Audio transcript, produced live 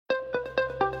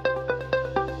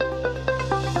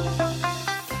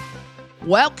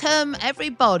Welcome,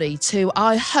 everybody, to,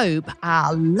 I hope,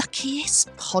 our luckiest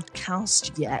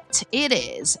podcast yet. It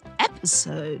is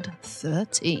episode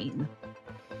 13.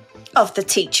 Of the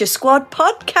Teacher Squad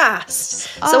podcast.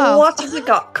 So what have we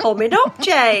got coming up,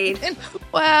 Jane?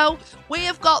 Well, we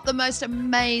have got the most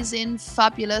amazing,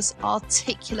 fabulous,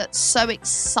 articulate, so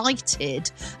excited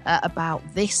about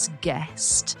this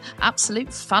guest.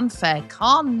 Absolute fanfare.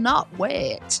 Cannot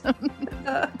wait.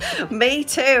 Me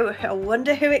too. I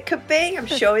wonder who it could be. I'm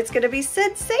sure it's going to be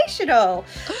sensational.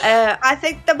 I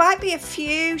think there might be a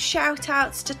few shout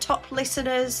outs to top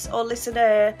listeners or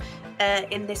listener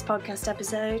in this podcast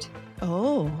episode.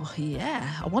 Oh,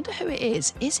 yeah. I wonder who it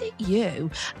is. Is it you?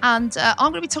 And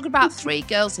I'm going to be talking about 3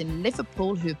 girls in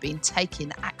Liverpool who've been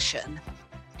taking action.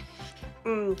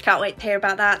 Can't wait to hear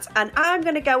about that. And I'm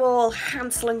going to go all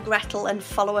Hansel and Gretel and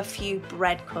follow a few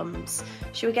breadcrumbs.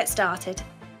 Should we get started?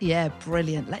 Yeah,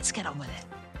 brilliant. Let's get on with it.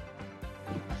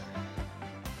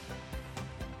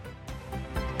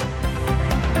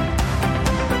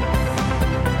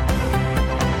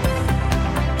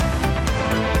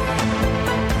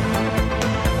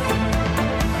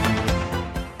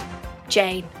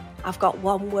 Jane, I've got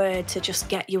one word to just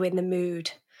get you in the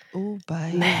mood. Oh,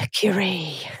 babe.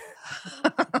 Mercury.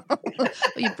 Are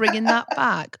you bringing that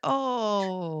back?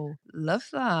 Oh, love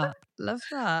that. Love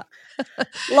that.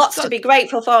 Lots to be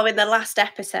grateful for in the last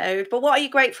episode, but what are you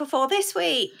grateful for this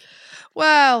week?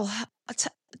 Well,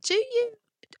 do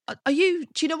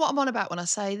you know what I'm on about when I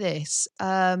say this?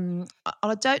 And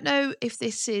I don't know if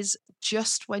this is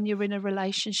just when you're in a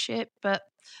relationship, but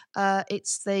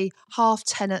it's the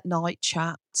 10:30 at night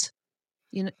chat.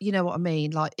 You know what I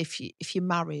mean? Like if you're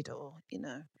married or you've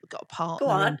got a partner.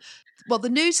 Go on. Well, the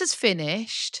news has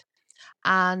finished,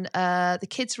 and the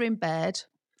kids are in bed,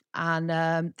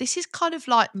 and this is kind of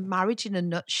like marriage in a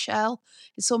nutshell.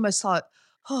 It's almost like,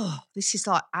 oh, this is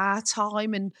like our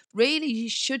time, and really you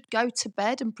should go to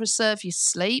bed and preserve your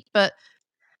sleep, but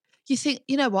you think,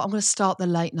 you know what, I'm going to start the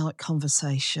late night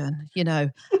conversation,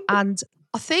 and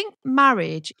I think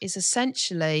marriage is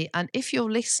essentially, and if you're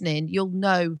listening, you'll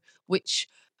know which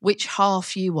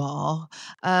half you are.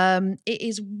 It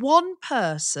is one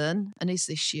person, and is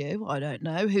this you? I don't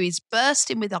know, who is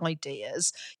bursting with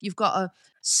ideas. You've got a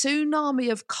tsunami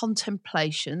of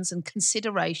contemplations and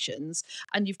considerations,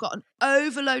 and you've got an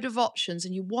overload of options,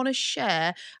 and you want to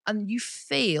share, and you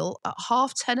feel at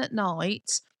 10:30 at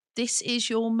night, this is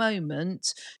your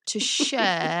moment to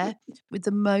share with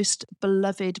the most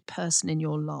beloved person in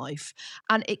your life.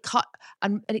 And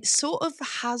it sort of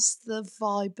has the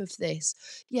vibe of this.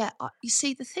 Yeah, you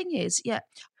see, the thing is,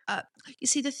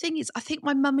 I think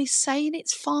my mum is saying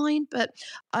it's fine, but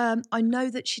I know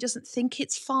that she doesn't think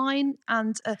it's fine.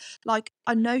 And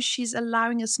I know she's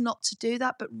allowing us not to do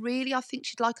that, but really I think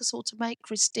she'd like us all to make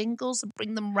Christingles and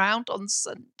bring them round on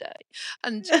Sunday.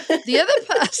 And the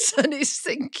other person is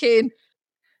thinking,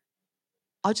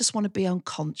 I just want to be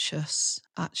unconscious,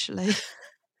 actually.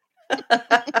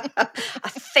 I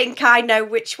think I know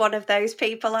which one of those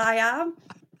people I am.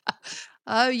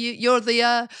 Oh, you're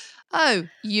the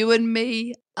you and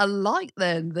me alike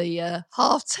then, the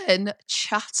 10:30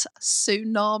 chat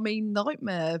tsunami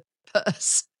nightmare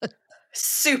person.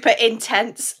 Super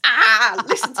intense.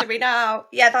 Listen to me now.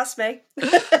 Yeah, that's me. But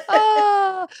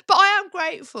I am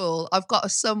grateful I've got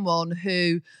someone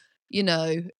who,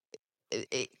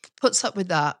 it puts up with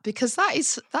that, because that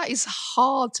is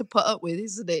hard to put up with,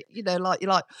 isn't it? You're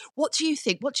like, what do you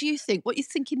think? What are you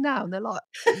thinking now? And they're like,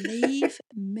 leave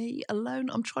me alone.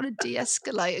 I'm trying to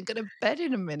de-escalate and go to bed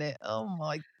in a minute. Oh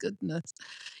my goodness.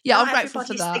 Yeah, Not I'm grateful for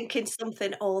that. Everybody's thinking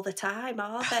something all the time,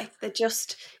 are they? They're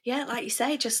just, like you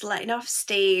say, just letting off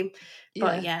steam.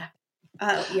 But yeah.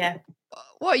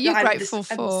 What are you grateful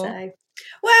for?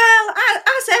 Well,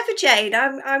 as ever, Jane,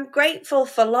 I'm grateful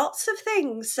for lots of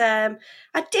things. I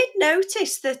did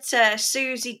notice that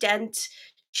Susie Dent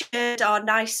shared our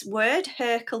nice word,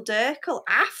 Herkle-Durkle,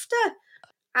 after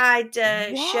I'd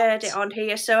shared it on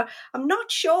here. So I'm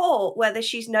not sure whether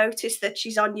she's noticed that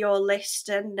she's on your list.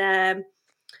 And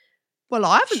well,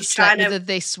 I haven't slept with her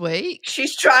this week.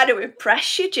 She's trying to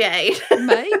impress you, Jane.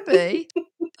 Maybe.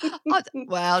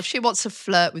 Well, she wants to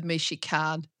flirt with me, she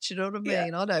can. Do you know what I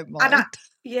mean? I don't mind.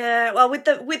 Well, with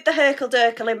the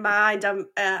Herkle-Durkle in mind, I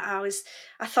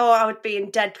thought I would be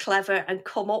dead clever and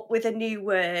come up with a new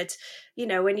word.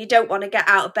 When you don't want to get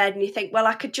out of bed and you think, well,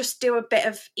 I could just do a bit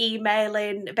of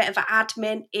emailing, a bit of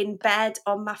admin in bed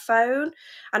on my phone.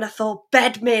 And I thought,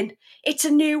 bedmin, it's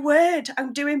a new word.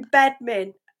 I'm doing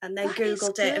bedmin. And then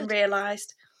Googled it and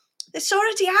realised it's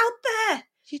already out there.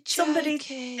 You're somebody,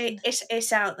 joking.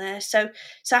 it's out there. So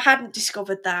I hadn't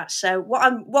discovered that. So what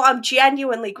I'm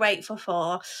genuinely grateful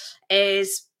for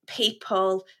is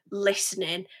people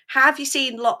listening. Have you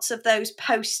seen lots of those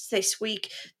posts this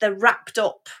week? The wrapped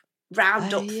up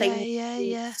roundup thing on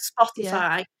Yeah.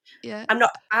 Spotify. Yeah.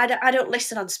 I don't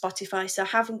listen on Spotify, so I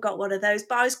haven't got one of those.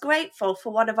 But I was grateful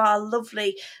for one of our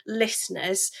lovely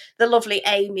listeners, the lovely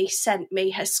Amy, sent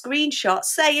me her screenshot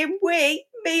saying me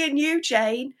and you,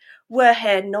 Jane, were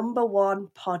her number one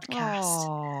podcast.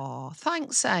 Oh,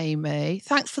 thanks, Amy.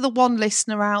 Thanks for the one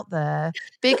listener out there.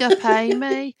 Big up,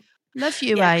 Amy. Love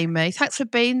you, Yeah. Amy. Thanks for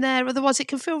being there. Otherwise, it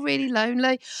can feel really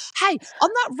lonely. Hey, on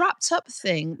that wrapped up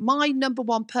thing, my number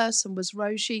one person was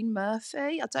Roisin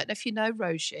Murphy. I don't know if you know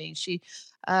Roisin.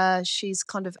 She's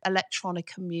kind of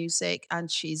electronica music, and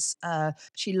she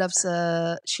loves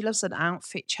an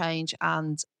outfit change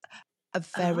and a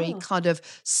very Oh, kind of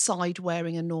side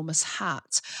wearing enormous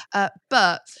hat.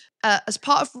 But as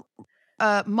part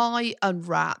of my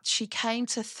Unwrapped, she came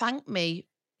to thank me,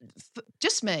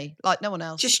 just me, like no one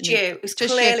else. just you. It was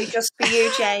Just you. clearly just for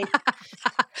you, Jane.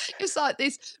 It's like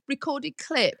this recorded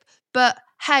clip. But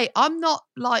hey, I'm not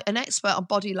like an expert on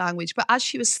body language, but as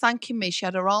she was thanking me, she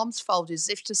had her arms folded as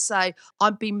if to say,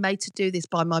 I'm being made to do this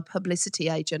by my publicity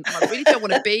agent. And I really don't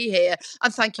want to be here.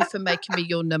 And thank you for making me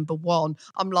your number one.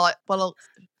 I'm like, well,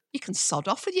 you can sod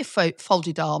off with your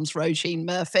folded arms, Roisin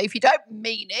Murphy. If you don't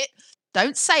mean it,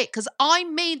 don't say it, because I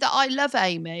mean that I love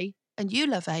Amy and you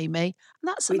love Amy. And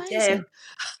that's We amazing. do.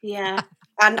 Yeah.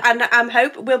 And I'm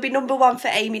hoping we'll be number one for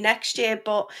Amy next year,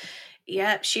 but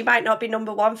yeah, she might not be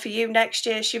number one for you next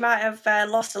year. She might have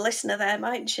lost a listener there,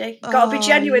 mightn't she? Got to be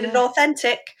genuine and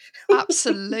authentic.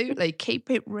 Absolutely.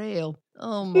 Keep it real.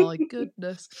 Oh my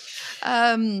goodness.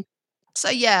 So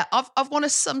yeah, I want to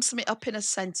sum it up in a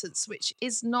sentence, which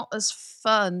is not as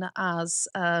fun as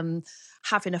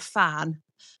having a fan.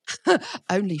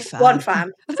 Only fan. One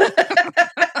fan.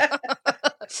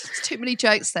 There's too many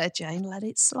jokes there, Jane. Let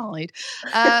it slide.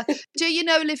 Do you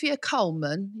know Olivia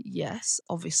Colman? Yes,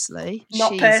 obviously.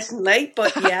 Not personally,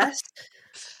 but yes.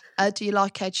 Do you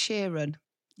like Ed Sheeran?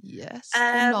 Yes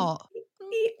or not?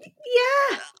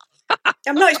 Yeah.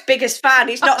 I'm not his biggest fan.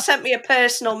 He's not sent me a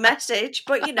personal message,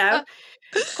 but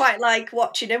quite like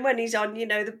watching him when he's on,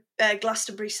 the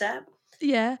Glastonbury set.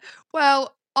 Yeah.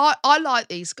 Well, I like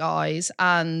these guys,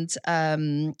 and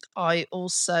I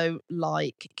also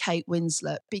like Kate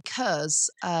Winslet, because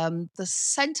the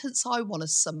sentence I want to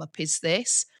sum up is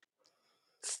this: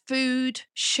 food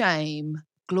shame,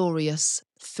 glorious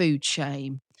food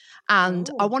shame. And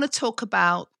I want to talk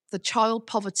about the Child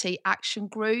Poverty Action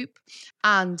Group,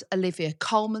 and Olivia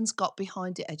Colman's got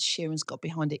behind it, Ed Sheeran's got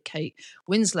behind it, Kate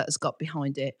Winslet has got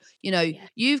behind it.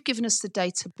 You've given us the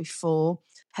data before,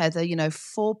 Heather,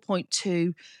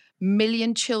 4.2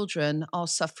 million children are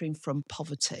suffering from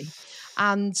poverty.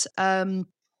 And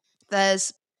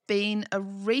there's been a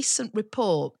recent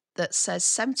report that says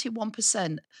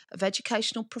 71% of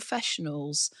educational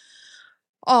professionals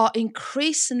are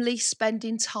increasingly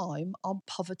spending time on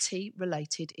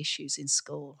poverty-related issues in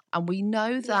school. And we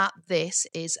know that this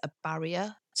is a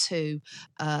barrier to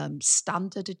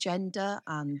standard agenda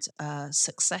and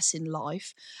success in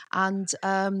life. And,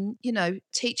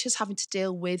 teachers having to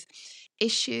deal with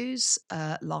issues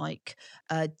like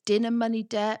dinner money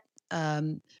debt,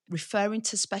 referring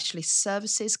to specialist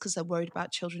services because they're worried about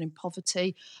children in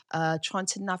poverty, trying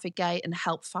to navigate and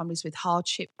help families with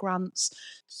hardship grants,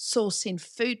 sourcing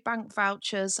food bank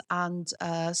vouchers, and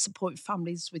supporting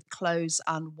families with clothes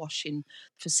and washing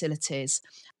facilities.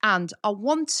 And I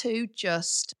want to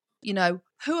just,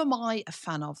 who am I a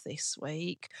fan of this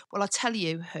week? Well, I'll tell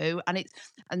you who.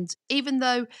 And even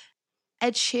though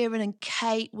Ed Sheeran and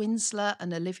Kate Winslet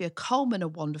and Olivia Colman are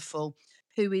wonderful,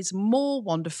 who is more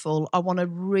wonderful, I want to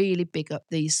really big up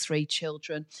these three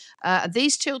children.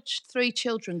 These three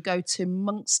children go to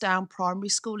Monksdown Primary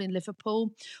School in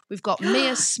Liverpool. We've got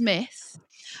Mia Smith.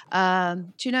 Do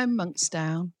you know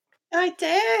Monksdown? I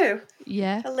do.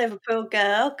 Yeah. A Liverpool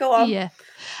girl. Go on.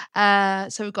 Yeah.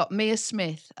 So we've got Mia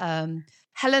Smith,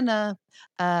 Helena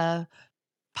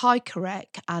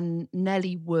Pikarek and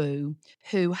Nellie Wu,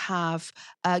 who have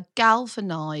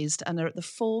galvanised and are at the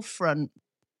forefront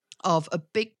of a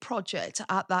big project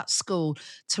at that school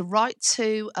to write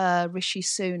to Rishi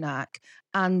Sunak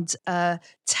and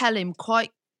tell him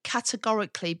quite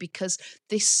categorically, because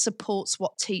this supports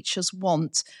what teachers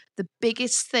want. The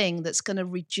biggest thing that's going to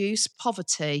reduce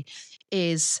poverty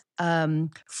is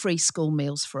free school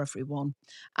meals for everyone.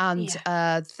 And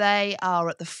they are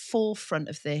at the forefront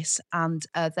of this, and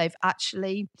they've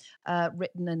actually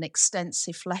written an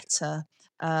extensive letter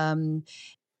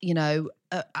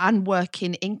and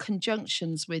working in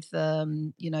conjunctions with,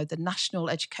 the National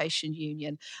Education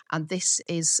Union. And this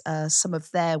is some of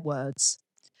their words.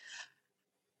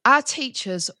 Our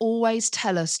teachers always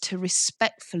tell us to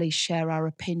respectfully share our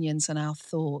opinions and our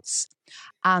thoughts.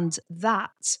 And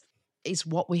that is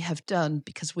what we have done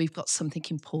because we've got something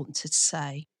important to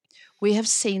say. We have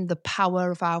seen the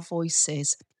power of our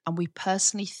voices, and we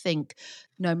personally think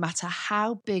no matter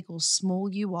how big or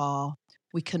small you are,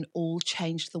 we can all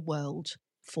change the world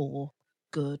for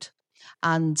good.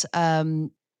 And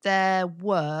their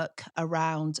work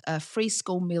around free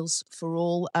school meals for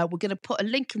all, we're going to put a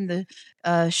link in the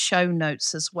show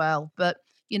notes as well. But,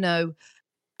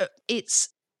 it's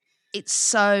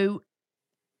so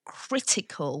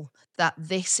critical that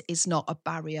this is not a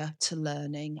barrier to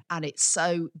learning, and it's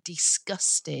so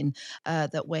disgusting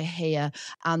that we're here,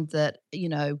 and that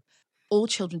all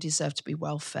children deserve to be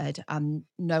well fed, and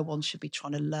no one should be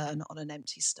trying to learn on an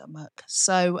empty stomach.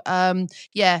 So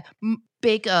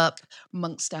big up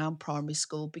Monksdown Primary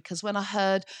School, because when I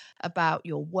heard about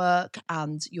your work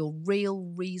and your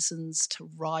real reasons to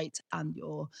write and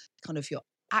your kind of your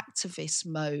activist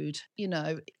mode,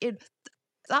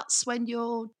 that's when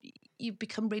you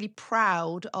become really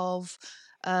proud of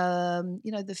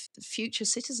the future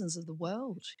citizens of the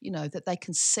world, that they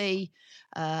can see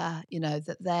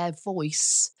that their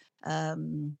voice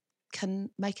can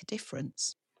make a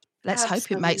difference. Let's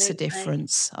hope it makes a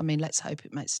difference. Let's hope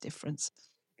it makes a difference.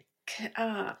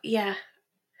 Yeah,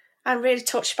 I'm really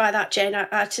touched by that, Jane.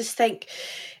 I just think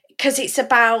because it's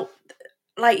about,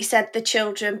 like you said, the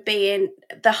children being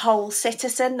the whole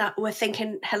citizen, that we're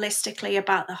thinking holistically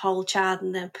about the whole child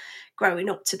and them growing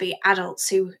up to be adults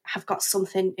who have got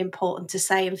something important to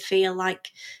say and feel like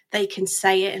they can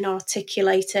say it and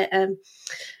articulate it.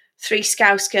 3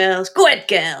 Scouse girls, go ahead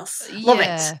girls, love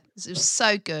it. It's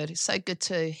so good. It's so good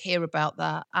to hear about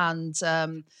that, and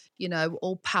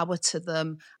all power to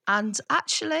them. And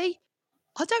actually,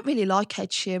 I don't really like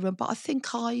Ed Sheeran, but I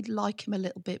think I like him a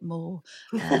little bit more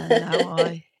now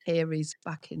I hear he's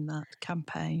back in that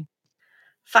campaign.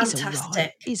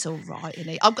 Fantastic. He's all right,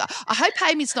 isn't he? I hope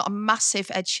Amy's not a massive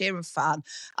Ed Sheeran fan,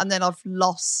 and then I've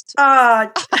lost.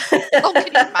 Oh, can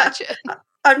you imagine?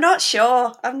 I'm not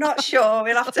sure.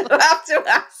 We'll have to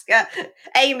ask her.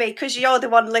 Amy, because you're the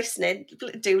one listening,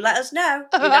 do let us know.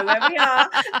 You know where we are.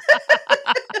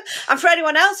 And for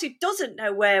anyone else who doesn't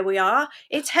know where we are,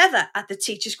 it's Heather at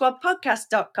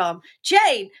theteachersquadpodcast.com,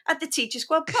 Jane at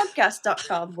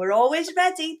theteachersquadpodcast.com. We're always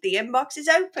ready. The inbox is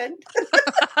open.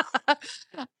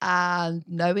 And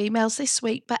no emails this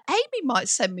week, but Amy might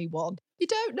send me one. You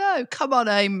don't know. Come on,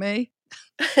 Amy.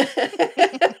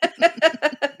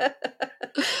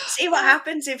 See what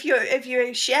happens if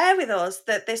you share with us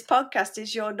that this podcast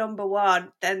is your number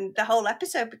one, then the whole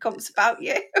episode becomes about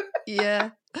you. Yeah.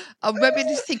 Maybe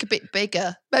just think a bit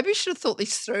bigger. Maybe we should have thought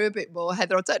this through a bit more,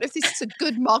 Heather. I don't know if this is a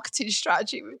good marketing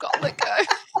strategy we've got to let go.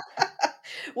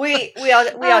 We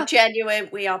are genuine,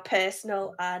 we are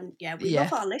personal, and we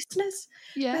love our listeners.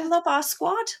 We love our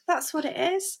squad. That's what it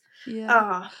is.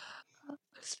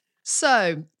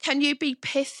 So, can you be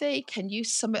pithy? Can you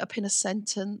sum it up in a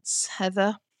sentence,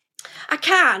 Heather? I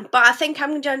can, but I think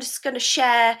I'm just going to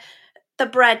share the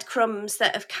breadcrumbs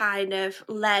that have kind of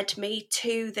led me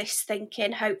to this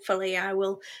thinking. Hopefully I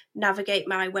will navigate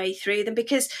my way through them,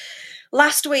 because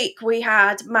last week we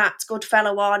had Matt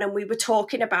Goodfellow on and we were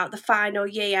talking about the final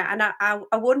year, and I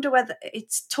wonder whether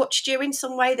it's touched you in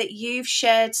some way, that you've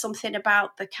shared something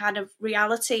about the kind of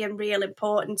reality and real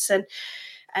importance.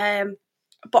 And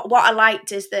but what I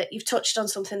liked is that you've touched on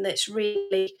something that's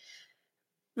really,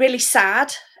 really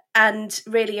sad and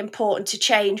really important to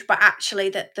change, but actually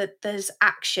that there's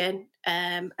action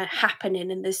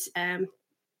happening, and there's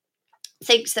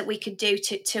things that we could do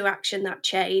to action that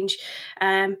change.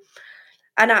 And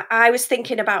I was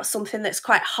thinking about something that's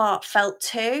quite heartfelt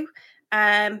too.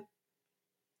 Here's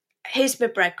my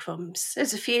breadcrumbs.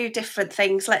 There's a few different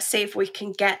things. Let's see if we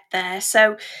can get there.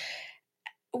 So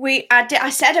I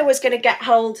said I was going to get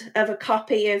hold of a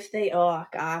copy of the.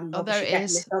 I'm not getting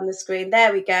this on the screen.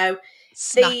 There we go.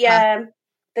 Snapper.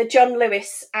 The John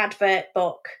Lewis advert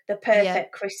book, The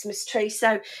Perfect Christmas Tree.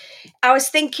 So I was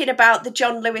thinking about the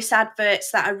John Lewis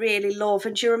adverts that I really love.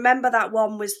 And do you remember that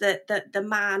one was the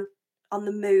man on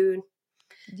the moon?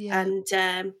 Yeah. And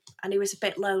he was a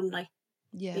bit lonely.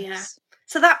 Yes. Yeah.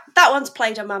 So that one's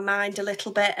played on my mind a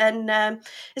little bit. And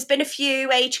there's been a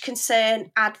few age concern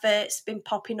adverts been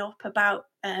popping up about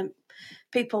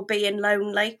people being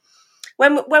lonely.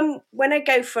 When I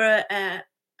go for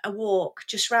a walk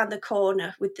just round the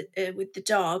corner with the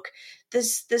dog,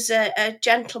 there's a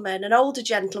gentleman, an older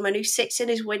gentleman, who sits in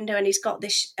his window, and he's got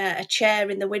this a chair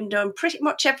in the window, and pretty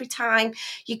much every time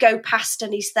you go past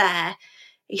and he's there,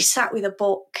 he's sat with a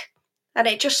book, and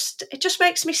it just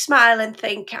makes me smile and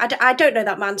think, I don't know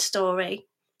that man's story.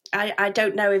 I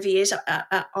don't know if he is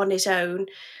on his own,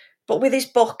 but with his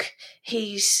book,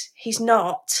 he's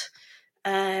not.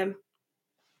 And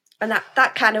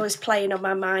that kind of was playing on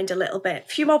my mind a little bit. A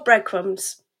few more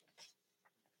breadcrumbs.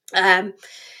 I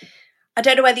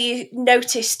don't know whether you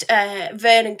noticed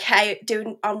Vernon Kay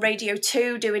doing on Radio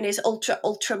 2, doing his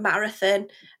ultra marathon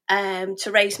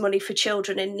to raise money for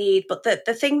children in need. But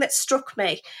the thing that struck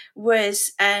me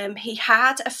was he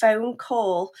had a phone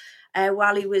call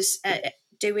while he was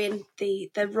doing the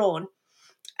run.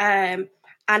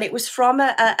 And it was from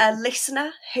a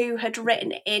listener who had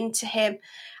written into him,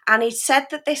 and he said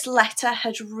that this letter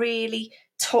had really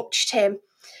touched him.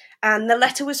 And the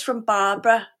letter was from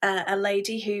Barbara, a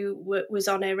lady who was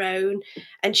on her own,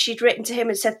 and she'd written to him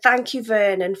and said, "Thank you,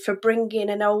 Vernon, for bringing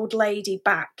an old lady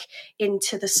back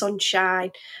into the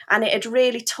sunshine." And it had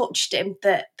really touched him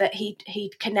that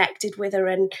he'd connected with her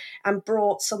and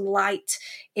brought some light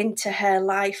into her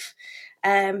life.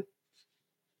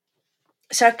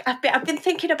 So I've been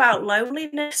thinking about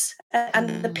loneliness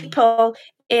and the people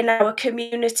in our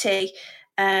community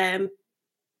that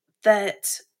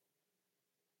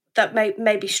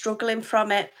may be struggling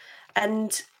from it.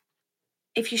 And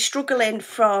if you're struggling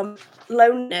from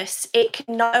loneliness, it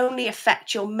can not only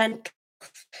affect your mental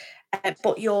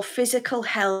but your physical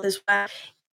health as well.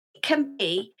 It can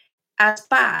be as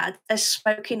bad as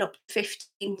smoking up to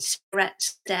 15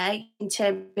 cigarettes a day in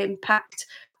terms of impact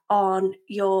on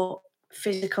your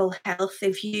physical health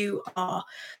if you are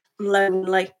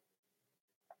lonely.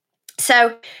 So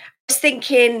I was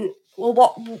thinking,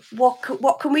 well,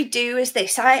 what can we do as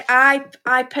this?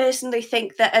 I personally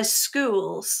think that as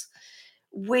schools,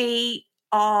 we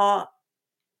are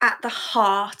at the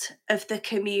heart of the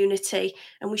community,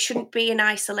 and we shouldn't be in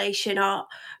isolation.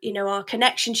 Our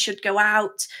connection should go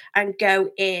out and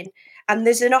go in, and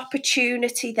there's an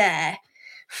opportunity there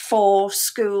for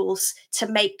schools to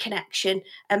make connection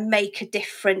and make a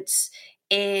difference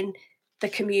in the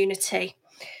community.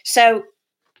 So,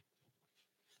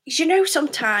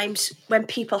 sometimes when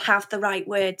people have the right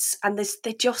words and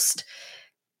they just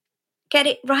get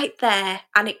it right there,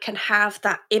 and it can have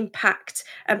that impact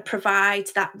and provide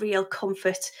that real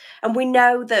comfort. And we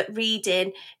know that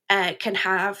reading can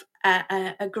have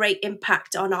a great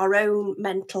impact on our own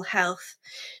mental health.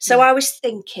 So I was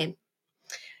thinking,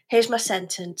 here's my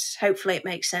sentence. Hopefully it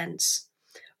makes sense.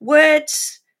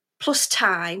 Words plus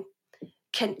time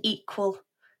can equal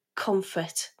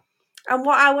comfort. And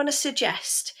what I want to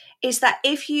suggest is that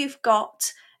if you've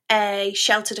got a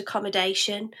sheltered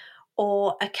accommodation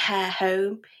or a care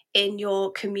home in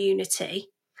your community,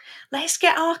 let's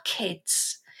get our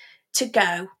kids to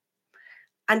go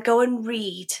and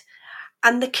read.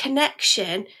 And the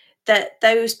connection that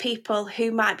those people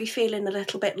who might be feeling a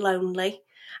little bit lonely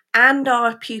and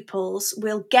our pupils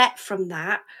will get from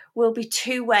that will be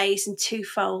two ways and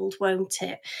twofold, won't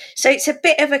it? So it's a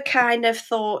bit of a kind of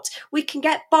thought. We can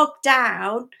get bogged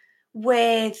down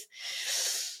with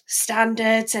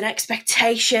standards and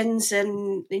expectations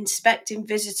and inspecting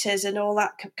visitors and all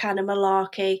that kind of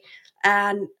malarkey.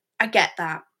 And I get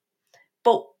that.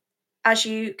 But as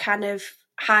you kind of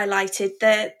highlighted,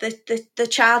 the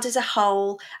child as a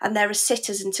whole, and they're a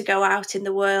citizen to go out in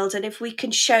the world. And if we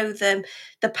can show them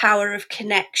the power of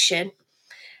connection,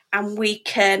 and we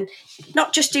can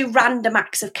not just do random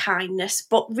acts of kindness,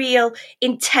 but real,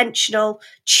 intentional,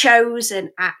 chosen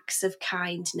acts of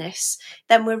kindness,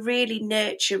 then we're really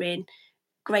nurturing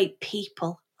great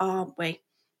people, aren't we?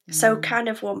 So kind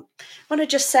of want to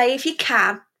just say, if you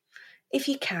can,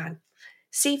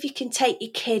 see if you can take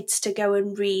your kids to go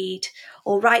and read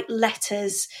or write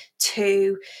letters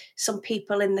to some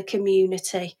people in the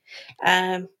community.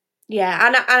 And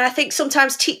I think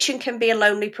sometimes teaching can be a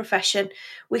lonely profession.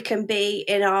 We can be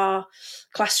in our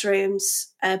classrooms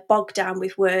bogged down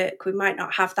with work. We might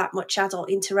not have that much adult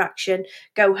interaction,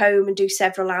 go home and do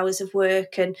several hours of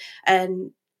work and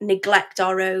neglect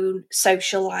our own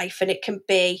social life. And it can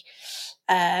be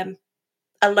a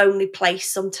lonely place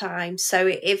sometimes. So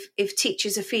if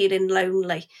teachers are feeling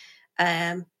lonely,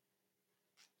 you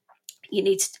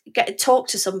need to talk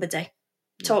to somebody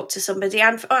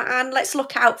and let's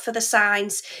look out for the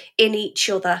signs in each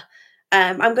other.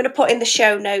 I'm going to put in the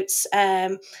show notes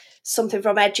something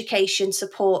from Education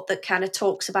Support that kind of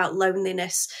talks about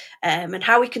loneliness and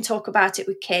how we can talk about it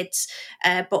with kids,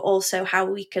 but also how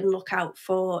we can look out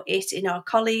for it in our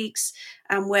colleagues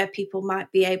and where people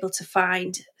might be able to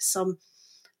find some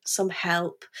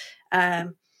help.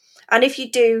 And if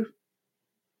you do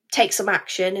take some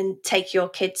action and take your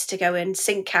kids to go and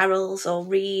sing carols or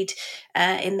read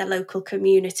in the local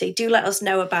community, do let us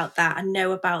know about that and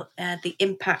know about the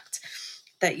impact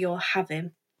that you're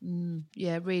having.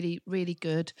 Yeah, really, really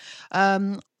good.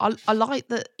 I like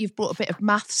that you've brought a bit of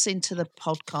maths into the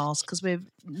podcast, because we're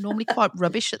normally quite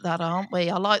rubbish at that, aren't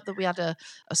we? I like that we had a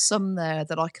sum there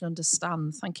that I can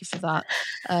understand. Thank you for that.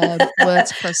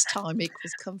 Words plus time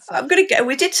equals comfort. I'm gonna go.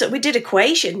 We did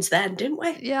equations then, didn't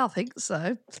we? Yeah, I think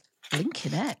so.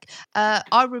 Blinking heck.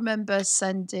 I remember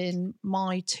sending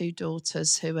my two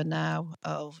daughters, who are now,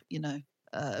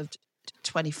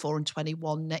 24 and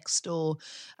 21, next door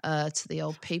to the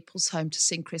old people's home to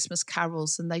sing Christmas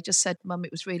carols. And they just said, Mum,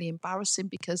 it was really embarrassing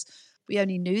because we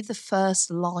only knew the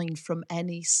first line from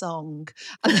any song.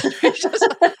 And then we just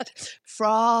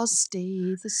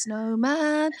Frosty the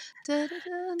Snowman. Da, da,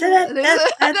 da, da.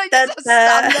 And they just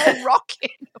stand there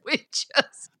rocking. We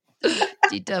just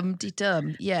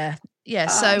de-dum. Yeah.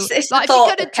 So it's like, if you're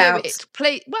going to do it,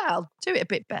 please, do it a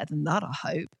bit better than that, I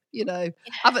hope.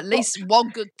 Have at least one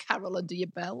good carol under your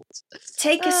belt.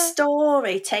 Take a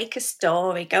story.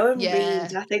 Go and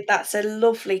read. I think that's a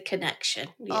lovely connection.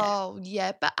 Yeah. Oh,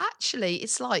 yeah. But actually,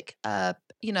 it's like, that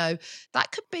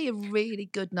could be a really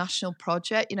good national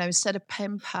project, instead of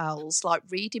pen pals, like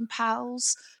reading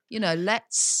pals. We've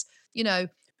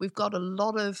got a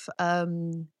lot of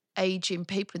aging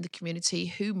people in the community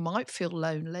who might feel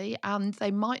lonely, and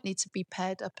they might need to be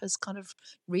paired up as kind of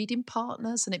reading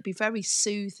partners, and it'd be very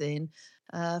soothing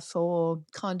for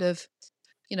kind of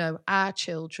our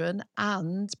children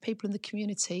and people in the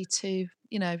community to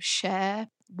share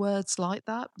words like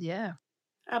that. Yeah,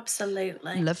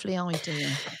 absolutely, lovely idea.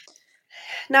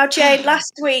 Now, Jane,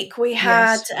 last week we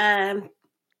had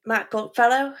Matt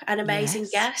Goodfellow, an amazing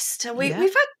guest. We've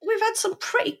had some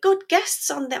pretty good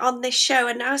guests on this show,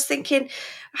 and I was thinking,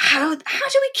 how do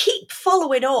we keep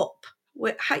following up?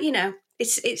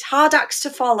 It's hard acts to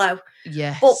follow.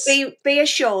 Yes, but be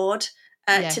assured,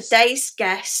 today's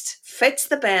guest fits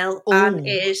the bill and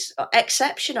is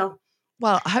exceptional.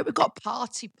 Well, I hope we've got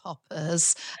party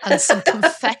poppers and some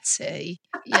confetti.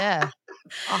 Yeah,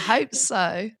 I hope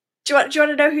so. Do you want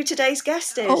to know who today's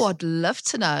guest is? Oh, I'd love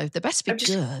to know. They best be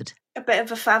good. A bit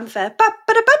of a fanfare.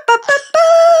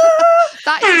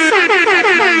 That is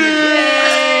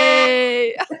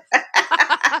yay!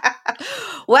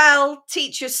 Well,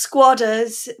 teacher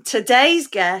squadders, today's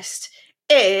guest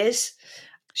is,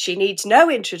 she needs no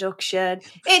introduction,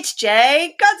 it's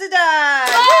Jane Considine!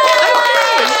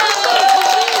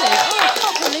 I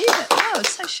can't believe it. Oh,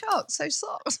 so shocked, so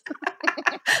soft.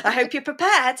 I hope you're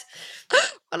prepared.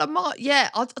 Well, I might,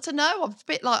 I don't know. I'm a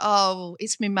bit like,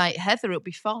 it's my mate Heather, it'll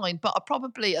be fine. But I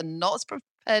probably am not as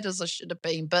prepared as I should have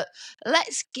been. But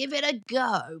let's give it a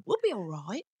go. We'll be all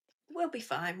right. We'll be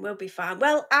fine.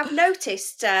 Well, I've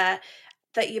noticed that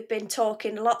you've been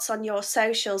talking lots on your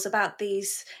socials about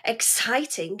these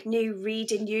exciting new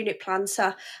reading unit plans.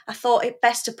 So I thought it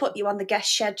best to put you on the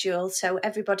guest schedule so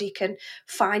everybody can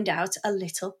find out a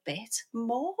little bit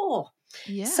more.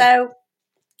 Yeah. So,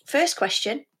 first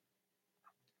question.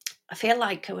 I feel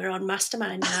like we're on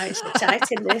Mastermind now. It's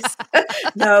exciting, this.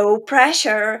 No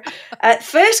pressure.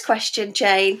 First question,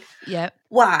 Jane. Yeah.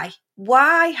 Why?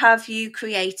 Why have you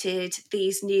created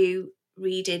these new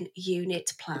reading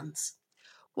unit plans?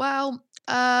 Well,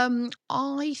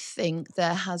 I think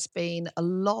there has been a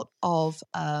lot of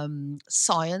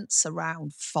science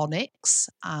around phonics,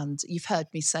 and you've heard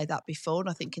me say that before. And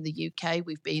I think in the UK,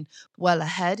 we've been well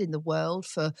ahead in the world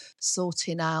for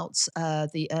sorting out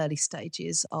the early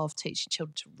stages of teaching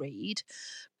children to read.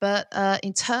 But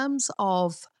in terms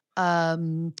of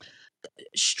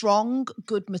strong,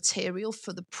 good material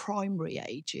for the primary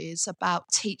ages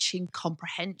about teaching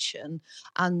comprehension.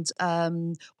 And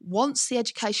once the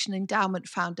Education Endowment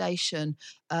Foundation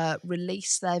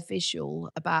released their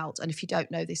visual about, and if you don't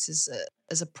know this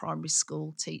as a primary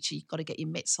school teacher, you've got to get your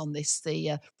mitts on this,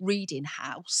 the reading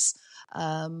house.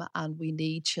 And we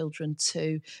need children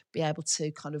to be able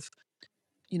to kind of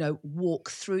walk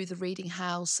through the reading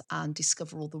house and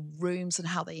discover all the rooms and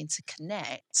how they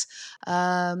interconnect.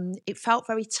 It felt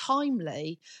very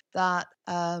timely that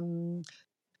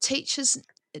teachers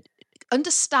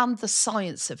understand the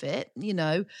science of it,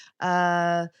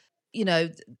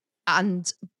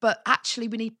 but actually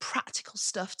we need practical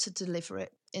stuff to deliver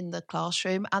it in the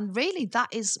classroom. And really that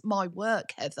is my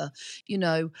work, Heather.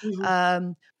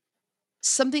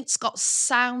 something that's got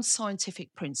sound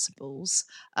scientific principles.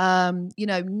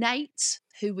 Nate,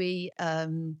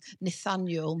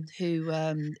 Nathaniel, who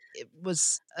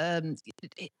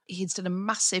he's done a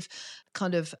massive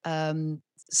kind of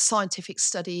scientific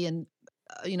study and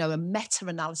a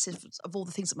meta-analysis of all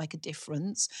the things that make a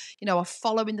difference. I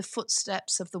follow in the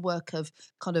footsteps of the work of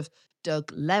kind of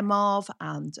Doug Lemov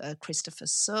and Christopher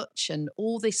Such, and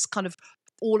all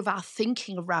of our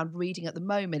thinking around reading at the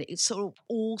moment. It's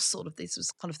this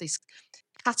was kind of this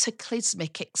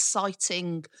cataclysmic,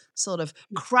 exciting sort of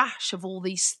crash of all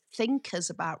these thinkers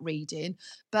about reading.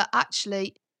 But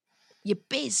actually, you're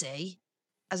busy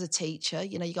as a teacher.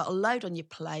 You got a load on your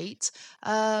plate.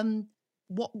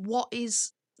 What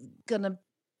is going to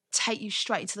take you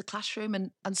straight into the classroom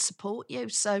and support you?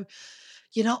 So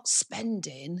you're not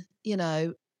spending,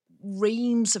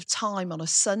 reams of time on a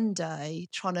Sunday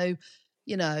trying to,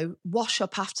 wash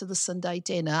up after the Sunday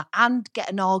dinner and get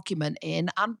an argument in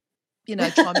and,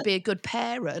 try and be a good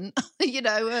parent,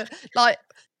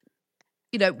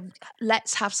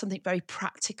 let's have something very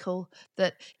practical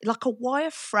that, like a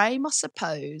wire frame, I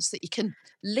suppose, that you can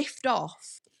lift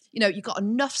off. You've got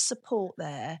enough support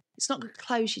there. It's not going to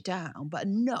close you down, but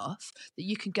enough that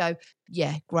you can go,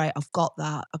 yeah, great, I've got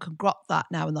that. I can grok that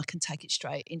now and I can take it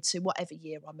straight into whatever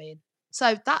year I'm in.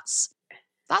 So that's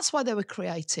why they were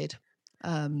created.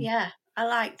 Yeah, I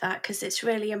like that, because it's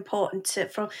really important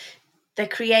they're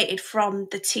created from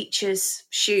the teacher's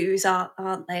shoes,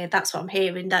 aren't they? That's what I'm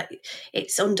hearing, that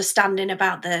it's understanding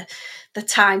about the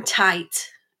time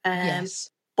tight. Yes.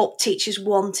 But teachers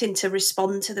wanting to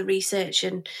respond to the research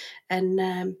and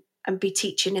be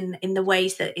teaching in the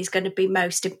ways that is going to be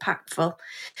most impactful.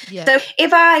 Yeah. So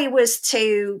if I was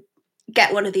to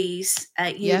get one of these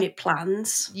unit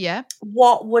plans,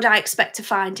 what would I expect to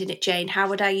find in it, Jane? How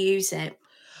would I use it?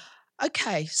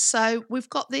 Okay, so we've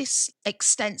got this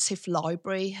extensive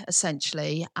library,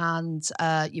 essentially, and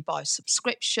you buy a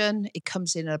subscription. It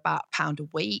comes in at about £1 a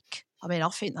week. I mean, I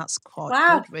think that's quite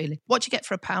good, really. What do you get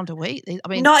for £1 a week? I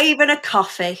mean, not even a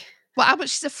coffee. Well, how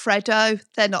much is a Freddo?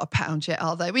 They're not £1 yet,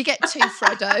 are they? We get 2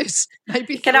 Freddos, maybe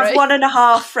 3. You can have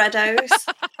 1.5 Freddos.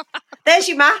 There's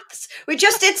your maths. We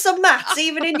just did some maths,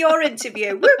 even in your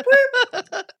interview. Whoop,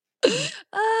 whoop.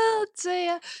 Oh,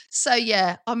 dear. So,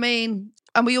 yeah, I mean,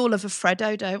 and we all have a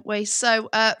Freddo, don't we? So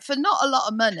for not a lot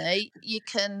of money, you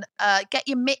can get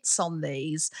your mitts on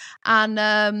these.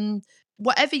 And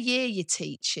whatever year you're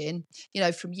teaching,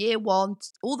 from year 1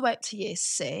 all the way up to year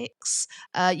 6,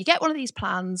 you get one of these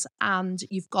plans and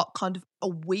you've got kind of a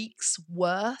week's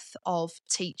worth of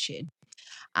teaching.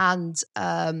 And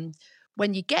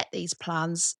when you get these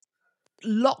plans,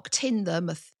 locked in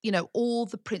them, all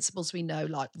the principles we know,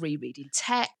 like rereading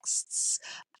texts,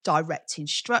 direct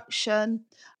instruction,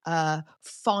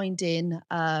 finding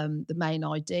the main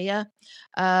idea.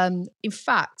 In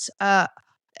fact,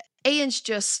 Ian's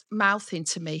just mouthing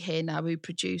to me here now, who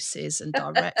produces and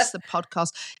directs the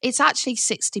podcast. It's actually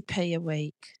 60p a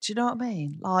week. Do you know what I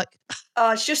mean? Like,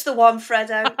 oh, it's just the one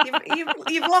Freddo.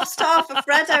 You've lost half a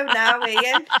Freddo now,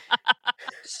 Ian.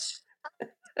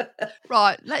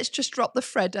 Right, let's just drop the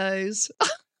Freddos.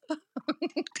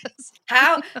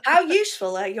 How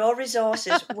useful are your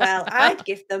resources? Well, I'd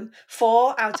give them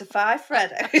 4 out of 5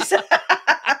 Freddos.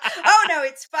 Oh no,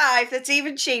 it's 5. That's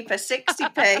even cheaper.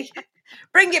 60p.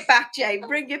 Bring it back, Jane.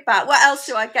 Bring it back. What else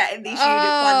do I get in these unit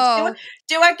plans?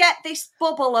 Do I get this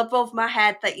bubble above my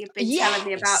head that you've been telling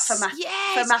me about for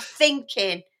my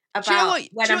thinking about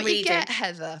when I'm reading? You get,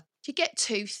 Heather? You get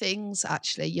 2 things,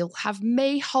 actually. You'll have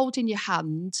me holding your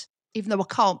hand, even though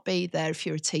I can't be there if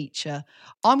you're a teacher.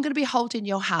 I'm going to be holding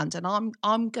your hand, and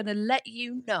I'm going to let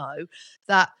you know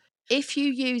that if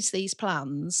you use these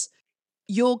plans,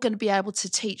 you're going to be able to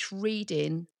teach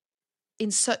reading in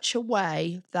such a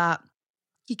way that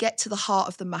you get to the heart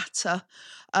of the matter.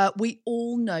 We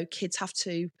all know kids have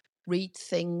to read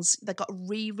things. They've got to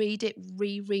reread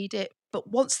it. But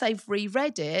once they've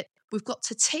reread it, we've got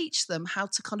to teach them how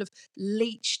to kind of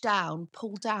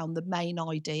pull down the main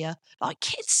idea. Like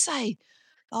kids say,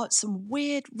 like some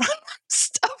weird random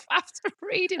stuff after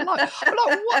reading. Like, what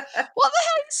the hell are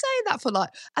you saying that for?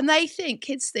 Like, and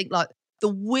kids think like the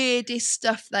weirdest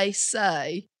stuff they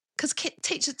say. Because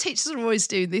teachers are always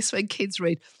doing this when kids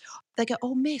read. They go,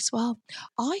 oh, miss, well,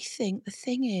 I think the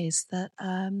thing is that,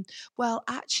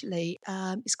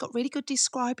 it's got really good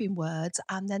describing words.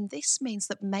 And then this means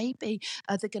that maybe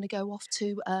they're going to go off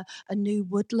to a new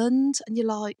woodland. And you're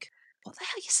like, what the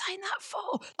hell are you saying that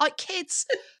for? Like kids.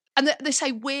 And they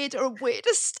say weirder and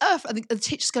weirder stuff. And the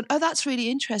teacher's going, oh, that's really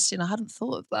interesting. I hadn't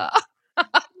thought of that.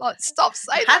 Like, stop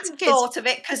saying that to kids. I hadn't thought of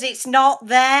it because it's not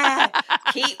there.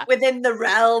 Keep within the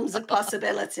realms of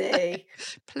possibility.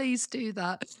 Please do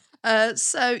that.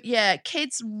 So, yeah,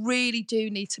 kids really do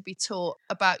need to be taught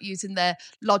about using their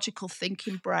logical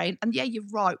thinking brain. And yeah, you're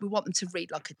right. We want them to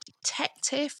read like a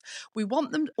detective. We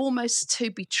want them almost to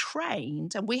be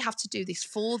trained, and we have to do this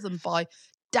for them by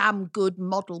damn good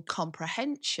model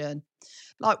comprehension.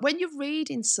 Like when you're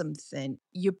reading something,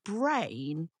 your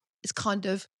brain is kind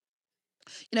of,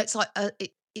 it's like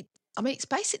I mean, it's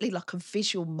basically like a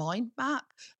visual mind map.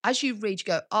 As you read, you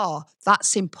go, "Oh,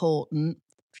 that's important."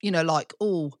 Like,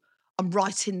 "Oh, I'm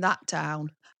writing that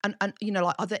down," and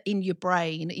like either in your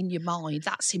brain, in your mind,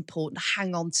 that's important.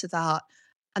 Hang on to that,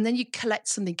 and then you collect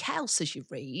something else as you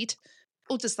read,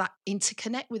 or does that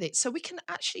interconnect with it? So we can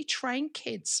actually train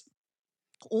kids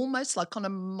almost like on a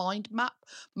mind map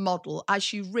model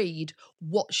as you read.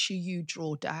 What should you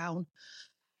draw down?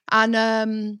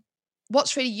 And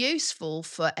what's really useful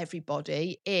for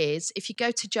everybody is if you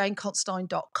go to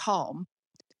janeconstein.com,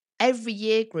 every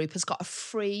year group has got a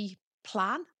free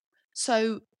plan.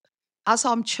 So as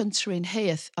I'm chuntering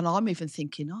here, and I'm even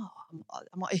thinking,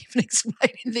 I'm not even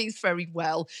explaining these very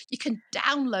well, you can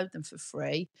download them for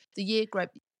free. The year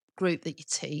group that you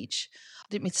teach. I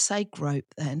didn't mean to say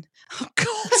group then. Oh,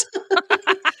 God.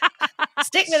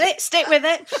 Stick with it. Stick with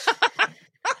it.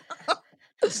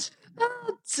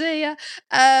 Oh, dear.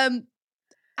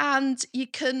 And you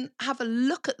can have a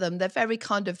look at them. They're very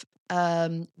kind of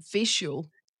visual.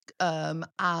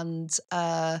 And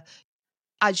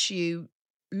as you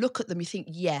look at them, you think,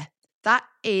 yeah, that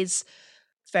is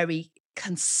very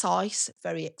concise,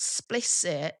 very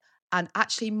explicit. And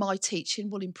actually, my teaching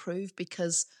will improve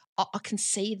because I can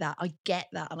see that, I get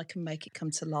that, and I can make it come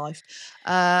to life.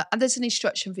 And there's an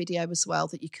instruction video as well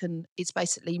that you can, it's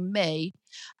basically me.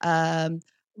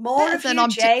 More of you,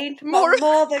 Jane. More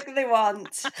than they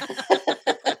want.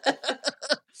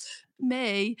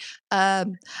 Me.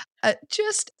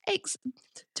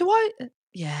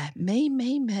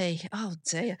 Me. Oh,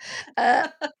 dear.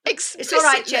 It's all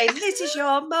right, Jane. This is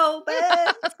your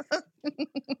moment.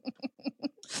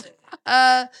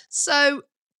 So,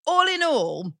 all in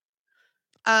all,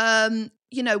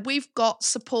 we've got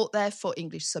support there for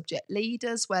English subject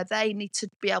leaders where they need to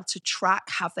be able to track,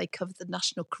 have they covered the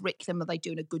national curriculum? Are they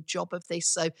doing a good job of this?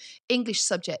 So English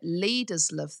subject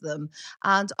leaders love them.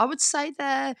 And I would say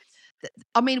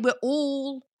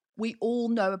we all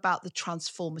know about the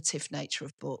transformative nature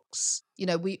of books.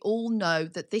 We all know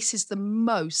that this is the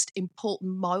most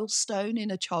important milestone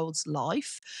in a child's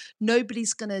life.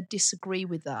 Nobody's going to disagree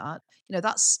with that.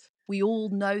 We all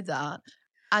know that.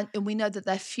 And we know that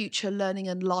their future learning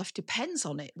and life depends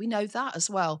on it. We know that as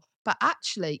well. But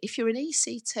actually, if you're an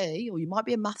ECT or you might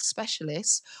be a math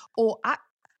specialist or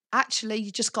actually you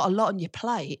just got a lot on your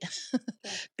plate,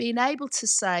 being able to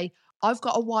say, I've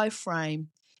got a wireframe,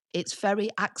 it's very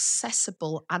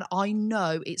accessible, and I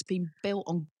know it's been built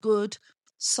on good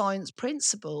science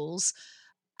principles.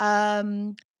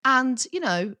 And,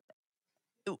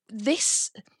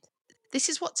 this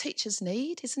is what teachers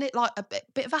need, isn't it? Like a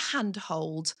bit of a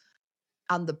handhold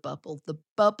and the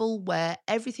bubble where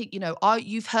everything,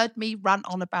 you've heard me rant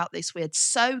on about this. We're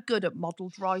so good at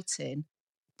modelled writing,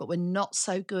 but we're not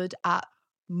so good at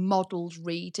modelled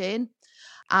reading.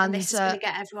 And this is going to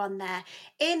get everyone there.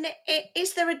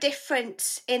 Is there a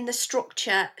difference in the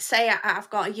structure? Say I've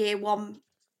got a year 1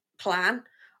 plan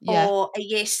or a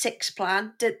year 6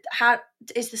 plan.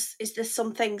 Is there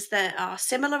some things that are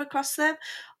similar across them,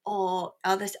 or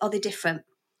are they different?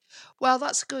 Well,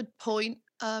 that's a good point,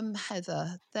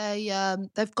 Heather.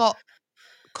 They've got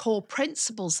core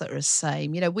principles that are the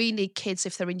same. We need kids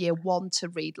if they're in year 1 to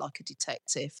read like a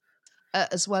detective,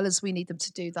 as well as we need them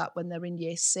to do that when they're in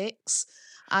year 6.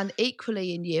 And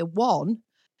equally in year 1,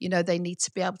 they need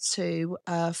to be able to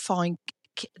find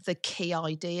the key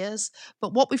ideas.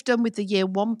 But what we've done with the year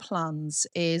 1 plans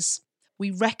is we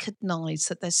recognise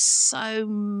that there's so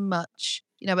much,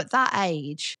 at that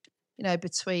age,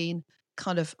 between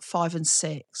kind of 5 and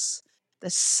 6,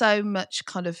 there's so much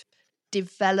kind of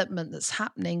development that's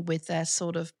happening with their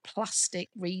sort of plastic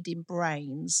reading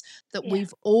brains that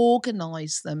we've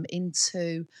organised them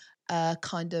into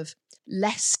kind of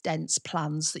less dense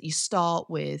plans that you start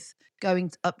with,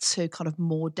 going up to kind of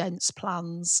more dense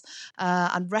plans,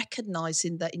 and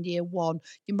recognising that in year 1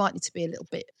 you might need to be a little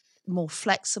bit more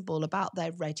flexible about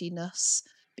their readiness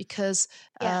because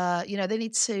they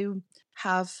need to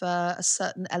have a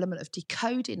certain element of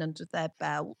decoding under their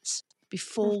belt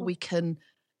before we can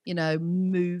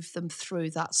move them through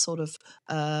that sort of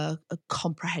a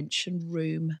comprehension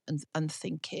room and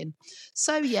thinking.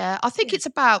 So, I think it's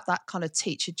about that kind of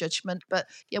teacher judgment. But,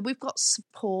 we've got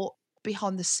support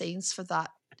behind the scenes for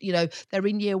that they're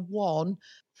in year one,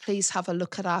 please have a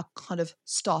look at our kind of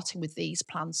starting with these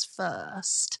plans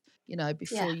first,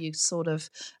 before you sort of,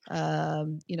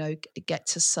 get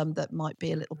to some that might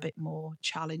be a little bit more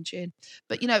challenging.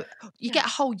 But, you get a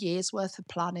whole year's worth of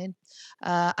planning.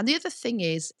 And the other thing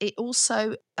is it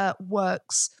also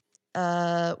works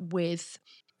with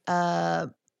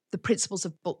the principles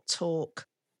of book talk,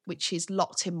 which is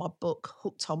locked in my book,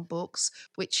 Hooked on Books,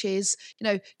 which is,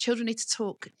 children need to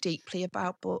talk deeply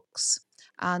about books.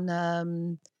 And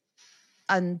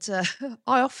I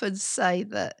often say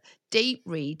that deep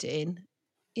reading,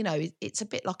 it's a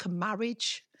bit like a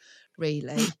marriage,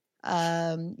 really.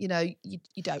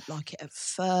 You don't like it at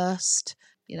first.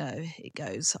 It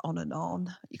goes on and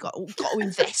on. You got to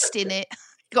invest in it.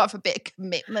 You got to have a bit of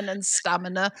commitment and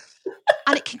stamina,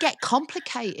 and it can get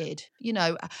complicated.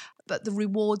 But the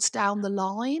rewards down the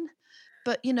line.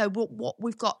 But what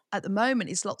we've got at the moment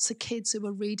is lots of kids who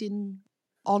are reading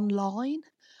online,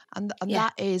 and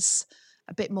that is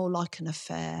a bit more like an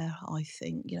affair, I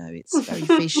think. It's very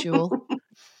visual.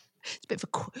 It's a bit of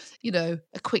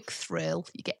a quick thrill.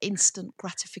 You get instant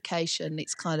gratification.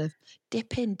 It's kind of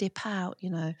dip in, dip out,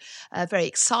 very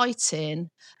exciting.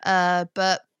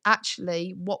 But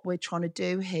actually what we're trying to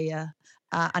do here,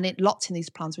 and it locked in these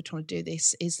plans, we're trying to do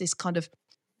this, is this kind of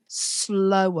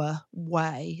slower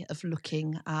way of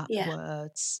looking at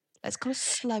words. Let's kind of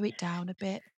slow it down a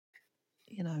bit.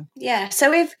 Yeah.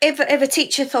 So if a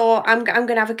teacher thought I'm going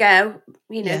to have a go,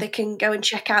 they can go and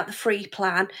check out the free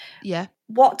plan. Yeah.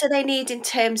 What do they need in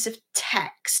terms of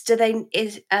text? Are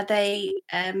they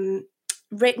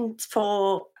written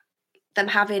for them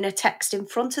having a text in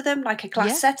front of them, like a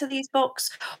class set of these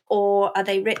books, or are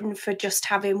they written for just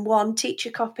having one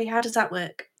teacher copy? How does that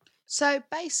work? So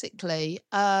basically,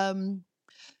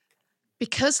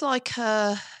 because like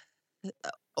a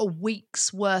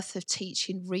week's worth of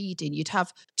teaching reading, you'd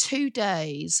have 2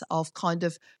 days of kind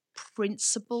of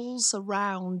principles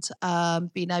around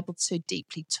being able to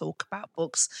deeply talk about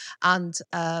books, and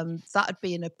that would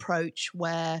be an approach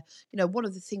where one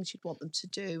of the things you'd want them to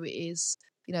do is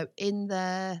in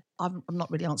there, I'm not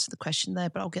really answering the question there,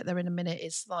 but I'll get there in a minute.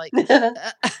 It's like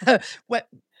where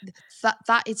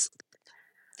that is.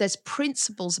 There's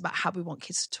principles about how we want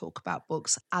kids to talk about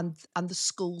books, and the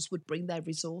schools would bring their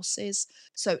resources.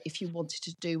 So if you wanted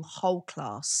to do whole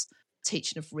class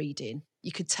teaching of reading,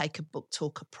 you could take a book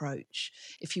talk approach.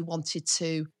 If you wanted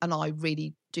to, and I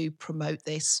really do promote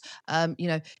this,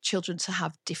 children to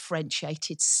have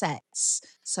differentiated sets.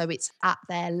 So it's at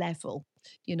their level,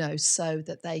 so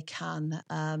that they can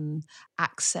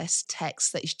access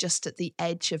text that is just at the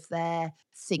edge of their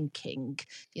thinking.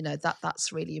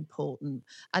 That's really important.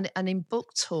 And in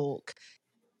book talk,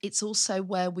 it's also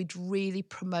where we'd really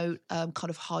promote kind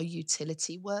of high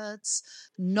utility words,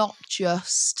 not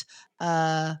just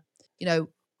wowsy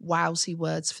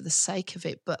words for the sake of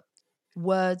it, but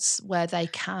words where they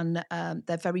can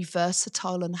they're very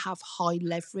versatile and have high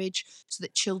leverage, so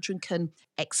that children can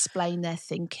explain their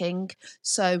thinking.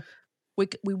 So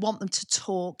we want them to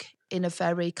talk in a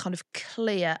very kind of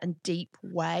clear and deep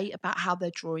way about how they're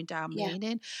drawing down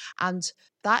meaning. And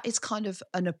that is kind of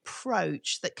an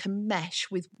approach that can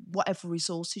mesh with whatever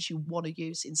resources you want to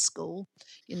use in school,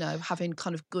 having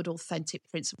kind of good, authentic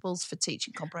principles for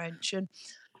teaching comprehension.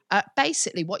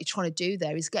 Basically, what you're trying to do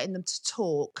there is getting them to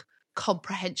talk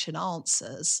comprehension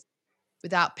answers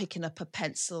without picking up a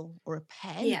pencil or a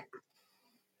pen. Yeah.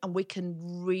 And we can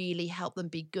really help them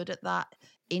be good at that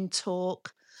in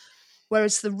talk.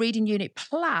 Whereas the reading unit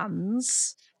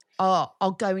plans are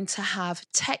going to have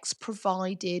text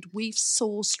provided. We've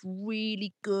sourced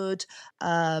really good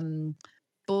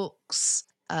books,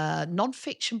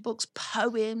 non-fiction books,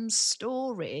 poems,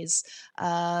 stories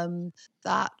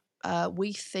that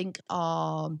we think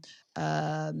are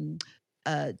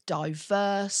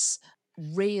diverse,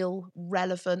 real,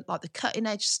 relevant, like the cutting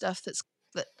edge stuff that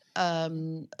are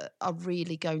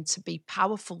really going to be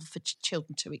powerful for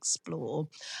children to explore.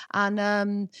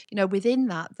 And within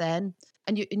that, then,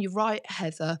 and you're right,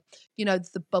 Heather,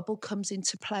 the bubble comes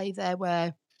into play there,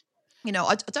 where I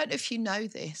don't know if you know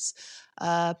this,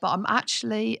 but I'm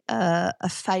actually a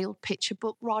failed picture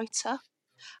book writer,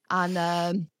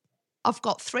 and I've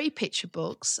got 3 picture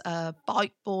books.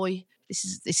 Bike Boy.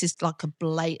 This is like a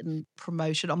blatant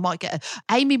promotion. I might get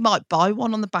Amy might buy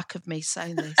one on the back of me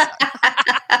saying this.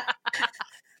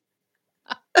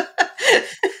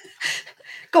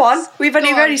 Go on. We've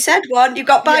already said one. You've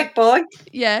got Bike Boy.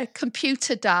 Yeah,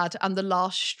 Computer Dad and The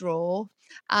Last Straw.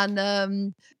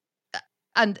 And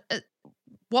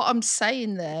what I'm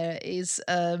saying there is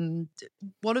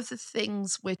one of the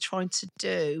things we're trying to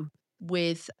do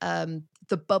with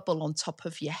the bubble on top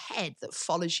of your head that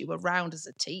follows you around as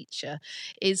a teacher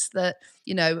is that,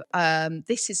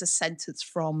 this is a sentence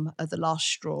from The Last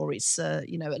Straw. It's, a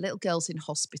little girl's in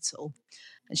hospital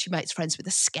and she makes friends with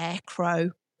a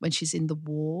scarecrow when she's in the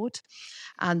ward.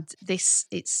 And this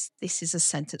is a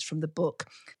sentence from the book.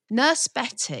 Nurse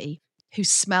Betty, who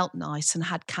smelt nice and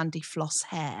had candy floss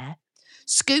hair,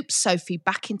 scooped Sophie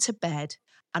back into bed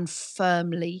and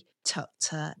firmly tucked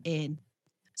her in.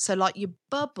 So like your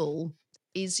bubble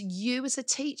is you as a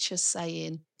teacher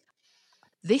saying,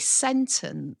 this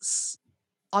sentence,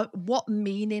 what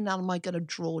meaning am I going to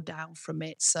draw down from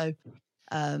it? So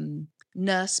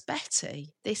Nurse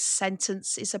Betty, this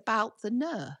sentence is about the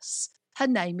nurse. Her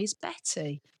name is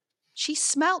Betty. She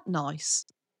smelt nice.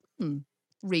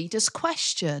 Reader's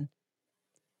question.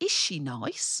 Is she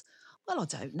nice? Well, I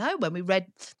don't know. When we read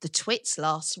the Twits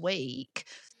last week,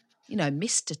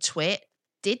 Mr. Twit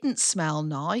didn't smell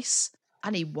nice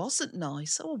and he wasn't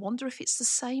nice. Oh, I wonder if it's the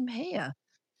same here.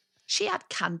 She had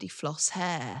candy floss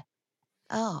hair.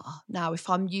 Now if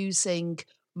I'm using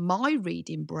my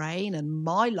reading brain and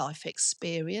my life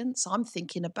experience, I'm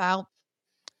thinking about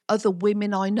other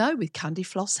women I know with candy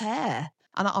floss hair.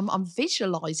 And I'm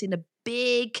visualising a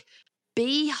big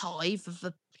beehive of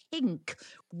a pink,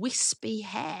 wispy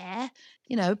hair,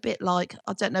 a bit like,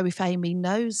 I don't know if Amy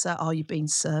knows that, Are You Being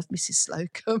Served, Mrs.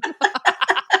 Slocum?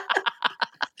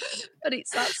 But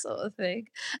it's that sort of thing.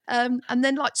 And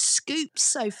then like scoops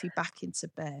Sophie back into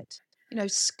bed.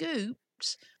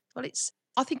 Scooped, well,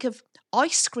 I think of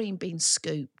ice cream being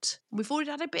scooped. We've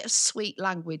already had a bit of sweet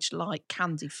language like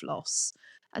candy floss.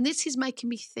 And this is making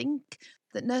me think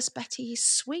that Nurse Betty is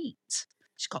sweet.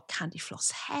 She's got candy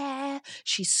floss hair.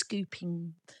 She's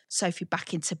scooping Sophie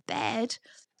back into bed.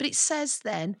 But it says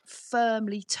then,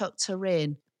 firmly tucked her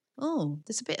in. Oh,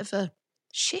 there's a bit of a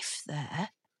shift there.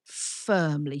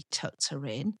 Firmly tucked her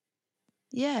in.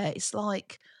 Yeah, it's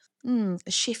like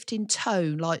a shift in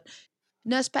tone. Like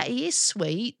Nurse Betty is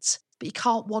sweet, but you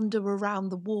can't wander around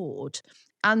the ward.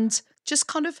 And just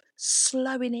kind of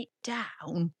slowing it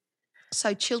down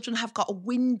so children have got a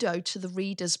window to the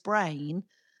reader's brain.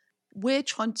 We're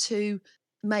trying to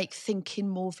make thinking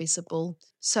more visible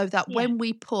so that when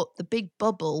we put the big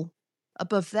bubble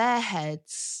above their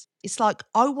heads, it's like,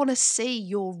 I want to see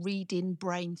your reading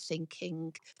brain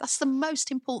thinking. That's the most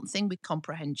important thing with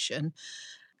comprehension.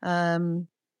 And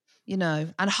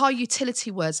high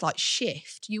utility words like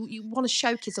shift. You want to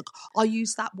show kids, look, I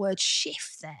use that word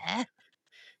shift there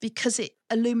because it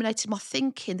illuminated my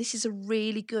thinking. This is a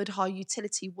really good high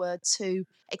utility word to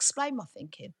explain my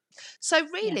thinking. So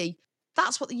really,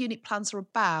 that's what the unit plans are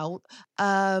about.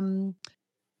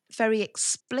 Very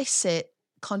explicit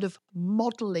kind of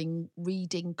modelling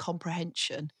reading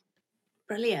comprehension.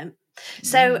 Brilliant.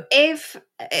 So if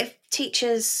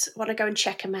teachers want to go and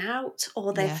check them out,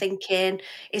 or they're thinking,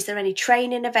 is there any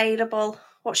training available?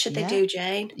 What should they do,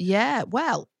 Jane? Yeah,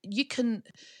 well, you can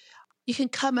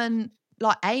come and,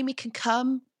 like, Amy can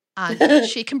come and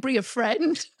she can bring a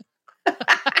friend.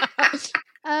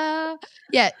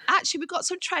 Actually, we've got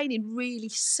some training really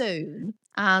soon,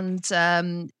 and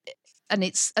the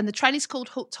training's called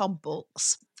Hooked on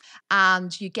Books,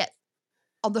 and you get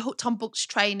on the Hooked on Books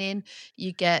training,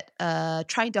 you get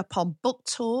trained up on book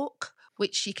talk,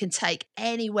 which you can take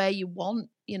anywhere you want,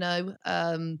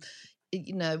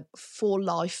 for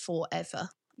life, forever.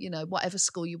 Whatever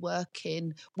school you work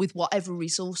in, with whatever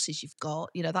resources you've got,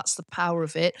 that's the power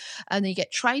of it. And then you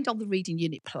get trained on the reading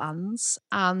unit plans.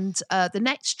 And the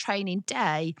next training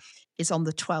day is on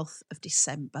the 12th of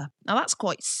December. Now, that's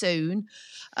quite soon.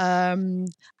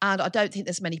 And I don't think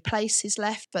there's many places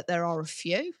left, but there are a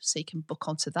few. So you can book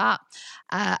onto that.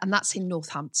 And that's in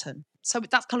Northampton. So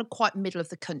that's kind of quite middle of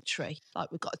the country.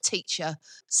 Like, we've got a teacher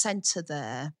centre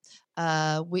there,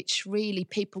 which really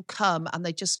people come and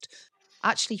they just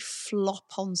actually flop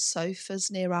on sofas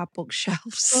near our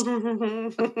bookshelves.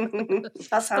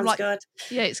 That sounds good.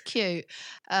 Yeah, it's cute.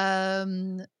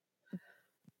 But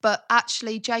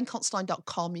actually,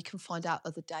 janeconstantine.com, you can find out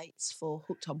other dates for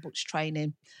Hooked on Books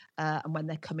training and when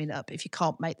they're coming up if you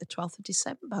can't make the 12th of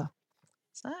December.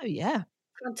 So, yeah.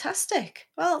 Fantastic.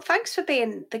 Well, thanks for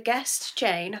being the guest,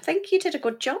 Jane. I think you did a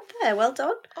good job there. Well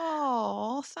done.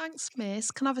 Oh, thanks, miss.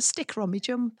 Can I have a sticker on my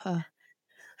jumper?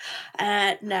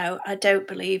 No, I don't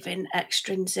believe in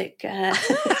extrinsic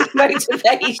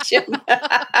motivation.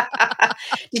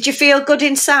 Did you feel good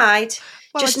inside?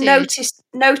 Well, just notice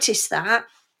that.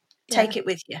 Yeah. Take it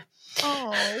with you.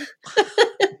 Oh.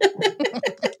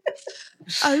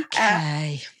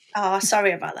 Okay. Oh,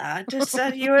 sorry about that. Just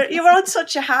you were on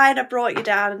such a high, and I brought you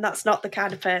down, and that's not the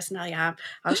kind of person I am.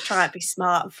 I was trying to be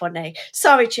smart and funny.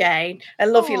 Sorry, Jane. I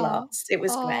love you Oh, lots. It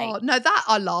was great. no, that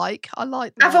I like. I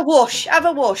like Have a that. whoosh. Have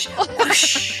a whoosh.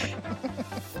 Whoosh.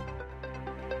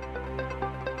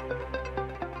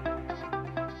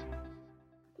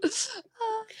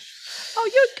 Oh,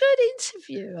 you're a good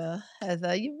interviewer,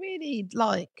 Heather. You really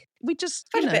we just,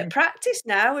 Had a bit of practice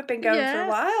now. We've been going for a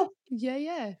while.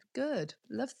 Yeah, good.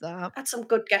 Love that. Had some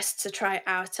good guests to try it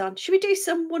out on. Should we do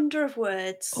some Wonder of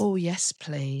Words? Oh, yes,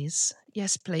 please.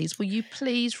 Yes, please. Will you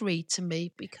please read to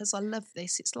me? Because I love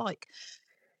this. It's like,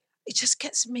 it just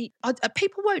gets me.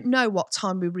 People won't know what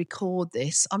time we record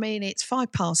this. I mean, it's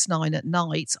 9:05 at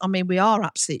night. I mean, we are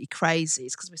absolutely crazy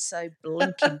because we're so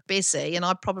blinking busy, and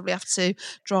I probably have to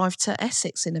drive to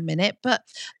Essex in a minute. But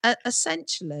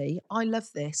essentially, I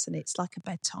love this, and it's like a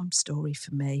bedtime story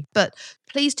for me. But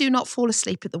please do not fall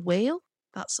asleep at the wheel.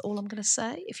 That's all I'm going to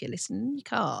say. If you're listening in your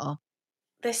car.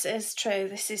 This is true.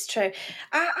 This is true.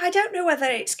 I don't know whether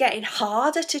it's getting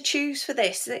harder to choose for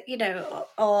this,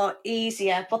 or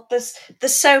easier, but there's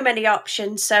so many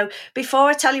options. So before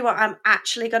I tell you what I'm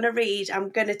actually going to read, I'm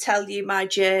going to tell you my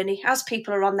journey. As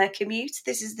people are on their commute,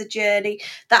 this is the journey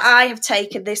that I have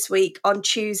taken this week on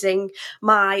choosing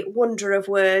my Wonder of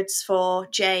Words for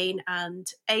Jane and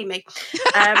Amy.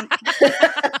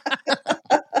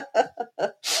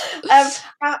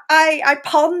 I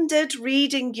pondered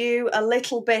reading you a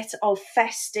little bit of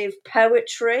festive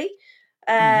poetry,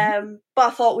 but I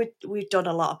thought we've done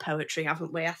a lot of poetry,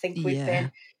 haven't we? I think we've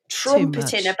been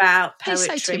trumpeting about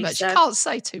poetry. You say too much. You can't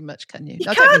say too much, can you?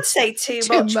 You can't say too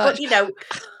much, but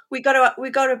we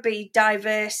got to be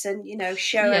diverse and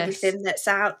show everything that's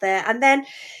out there. And then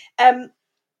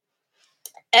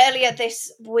earlier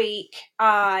this week,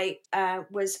 I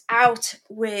was out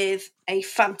with a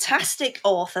fantastic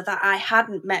author that I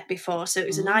hadn't met before. So it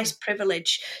was a nice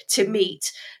privilege to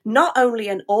meet not only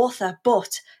an author,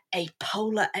 but a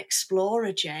polar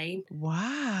explorer, Jane.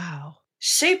 Wow.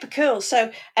 Super cool.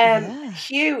 So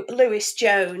Hugh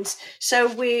Lewis-Jones. So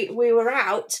we were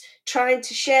out trying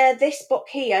to share this book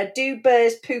here, Do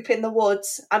Birds Poop in the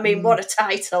Woods? I mean, what a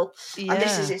title. Yeah. And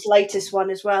this is his latest one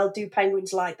as well, Do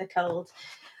Penguins Like the Cold?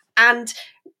 And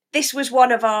this was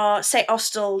one of our St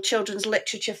Austell Children's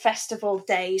Literature Festival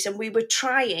days, and we were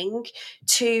trying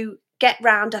to get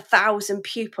round 1,000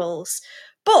 pupils.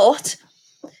 But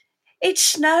it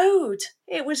snowed.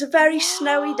 It was a very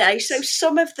snowy day, so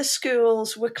some of the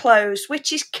schools were closed,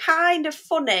 which is kind of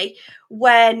funny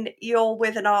when you're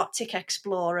with an Arctic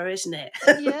explorer, isn't it?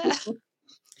 Yeah.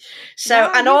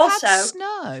 And also had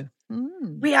snow.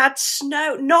 We had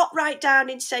snow, not right down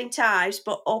in St Ives,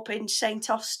 but up in St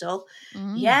Austell.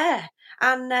 Yeah.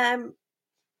 And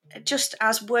just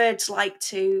as words like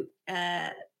to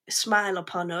smile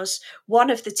upon us, one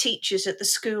of the teachers at the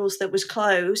schools that was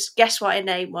closed, guess what her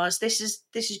name was? This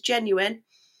is genuine.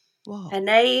 What? Her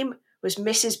name was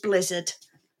Mrs. Blizzard.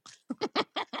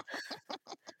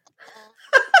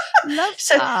 Love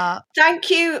that.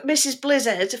 Thank you, Mrs.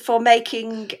 Blizzard, for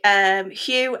making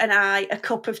Hugh and I a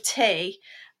cup of tea.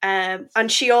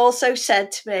 And she also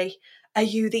said to me, "Are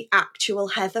you the actual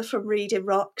Heather from Reading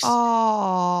Rocks?"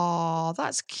 Oh,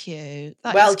 that's cute.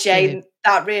 Jane, cute.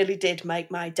 That really did make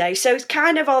my day. So it's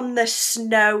kind of on the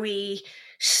snowy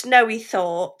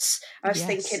thoughts. I was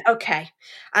thinking, okay.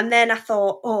 And then I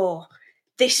thought,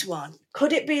 this one.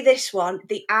 Could it be this one?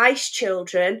 The Ice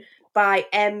Children by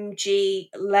M.G.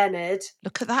 Leonard.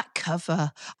 Look at that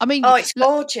cover. I mean, it's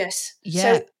gorgeous. Yeah.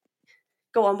 So,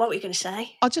 go on, what were you going to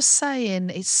say? I'm just saying,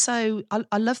 it's so.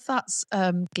 I love that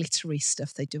glittery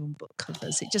stuff they do on book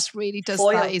covers. It just really does.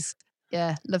 Foil. That is,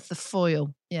 love the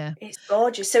foil. Yeah, it's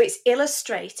gorgeous. So it's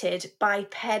illustrated by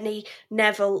Penny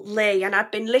Neville-Lee, and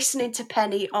I've been listening to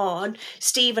Penny on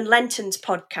Stephen Lenton's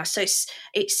podcast. So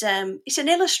it's an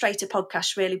illustrator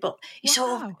podcast, really, but it's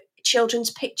all children's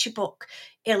picture book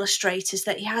illustrators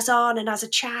that he has on and has a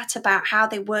chat about how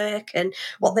they work and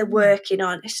what they're working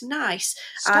on. It's nice.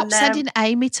 Stop sending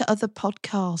Amy to other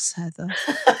podcasts, Heather.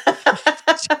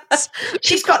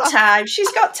 She's got time.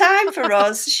 She's got time for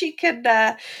us. She can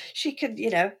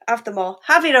have them all,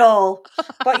 have it all.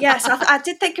 But yes, I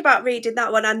did think about reading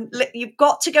that one, and you've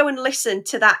got to go and listen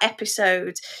to that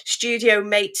episode, Studio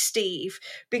Mate Steve,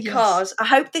 because I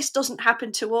hope this doesn't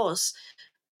happen to us.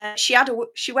 She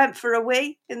went for a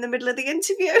wee in the middle of the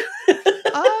interview.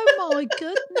 Oh my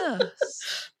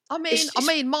goodness. I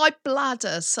mean, my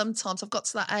bladder, sometimes I've got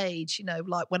to that age,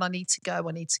 like when I need to go,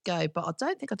 but I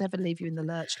don't think I'd ever leave you in the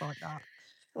lurch like that.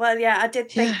 Well, yeah, I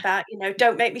did think that,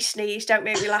 don't make me sneeze, don't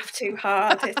make me laugh too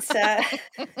hard. It's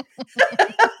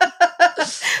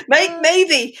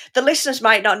Maybe the listeners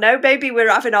might not know. Maybe we're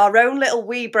having our own little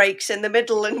wee breaks in the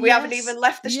middle, and we haven't even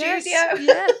left the studio.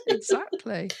 Yeah,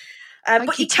 exactly.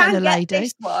 But you can get lady.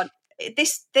 this one.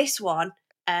 This one,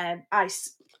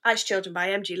 Ice Children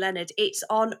by M.G. Leonard. It's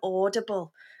on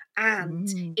Audible, and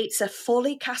it's a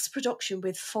fully cast production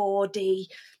with 4D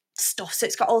stuff. So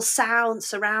it's got all sound,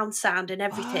 surround sound, and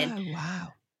everything. Oh,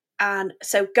 wow. And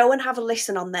so go and have a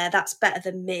listen on there. That's better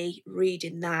than me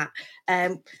reading that.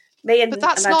 But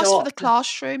that's nice for the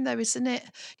classroom, though, isn't it?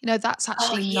 You know, that's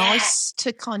actually nice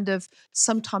to kind of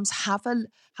sometimes have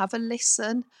a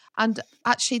listen. And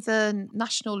actually, the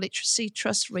National Literacy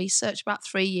Trust research about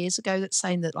 3 years ago that's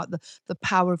saying that, like, the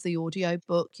power of the audio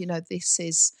book. This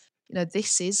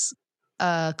is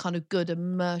kind of good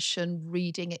immersion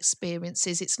reading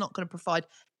experiences. It's not going to provide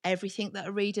everything that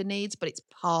a reader needs, but it's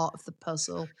part of the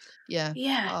puzzle. Yeah.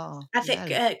 I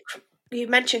think you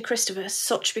mentioned Christopher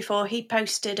Such before. He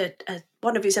posted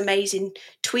one of his amazing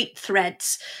tweet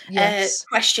threads,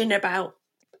 question about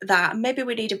that. Maybe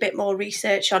we need a bit more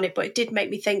research on it, but it did make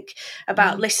me think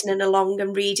about listening along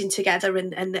and reading together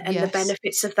and the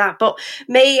benefits of that. But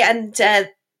me and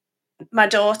my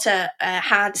daughter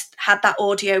had that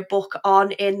audio book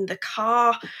on in the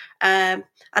car, and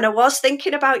I was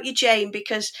thinking about you, Jane,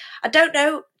 because I don't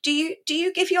know, do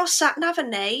you give your sat nav a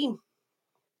name?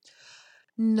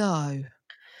 No.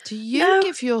 Do you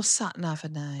give your sat nav a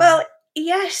name? Well,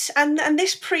 yes, and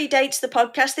this predates the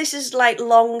podcast. This is like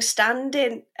long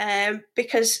standing,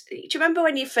 because do you remember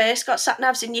when you first got sat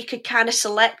navs and you could kind of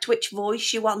select which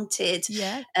voice you wanted?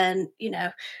 Yeah. And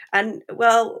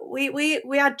well, we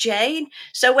had Jane.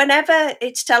 So whenever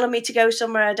it's telling me to go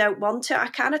somewhere I don't want to, I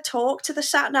kind of talk to the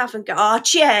sat nav and go, "Oh,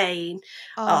 Jane."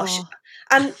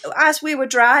 And as we were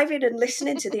driving and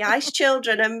listening to the Ice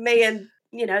Children, and me and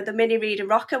the mini reader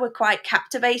rocker were quite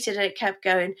captivated, and it kept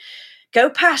going, "Go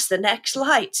past the next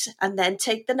light and then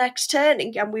take the next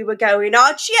turning." And we were going,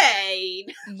 "Oh,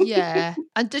 Jane." Yeah.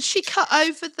 And did she cut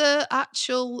over the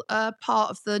actual part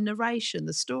of the narration,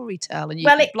 the storytelling?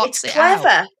 It's clever.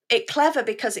 Out? It's clever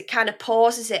because it kind of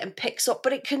pauses it and picks up,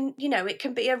 but it can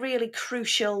be a really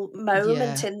crucial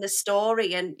moment in the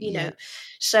story. And,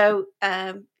 so,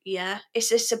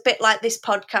 it's a bit like this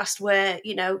podcast where,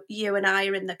 you and I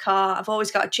are in the car. I've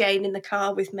always got a Jane in the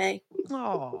car with me.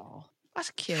 Oh,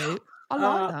 that's cute. I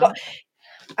like that.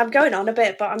 I'm going on a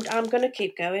bit, but I'm going to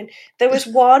keep going. There was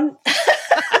one.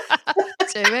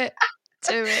 Do it.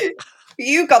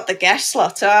 You got the guest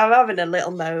slot, so I'm having a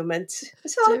little moment.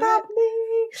 It's all about me.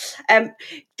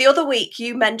 The other week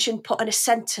you mentioned putting a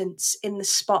sentence in the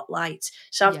spotlight,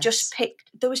 so I've just picked.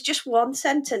 There was just one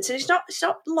sentence, and it's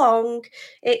not long.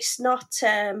 It's not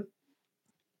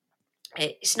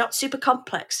super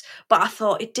complex, but I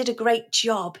thought it did a great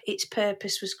job. Its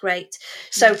purpose was great.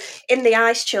 So in the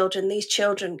Ice Children, these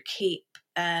children keep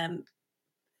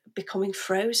becoming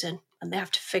frozen, and they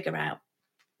have to figure out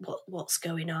what's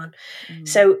going on.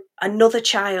 So another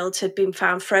child had been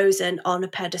found frozen on a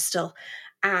pedestal,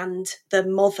 and the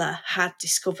mother had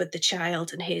discovered the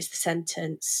child, and here's the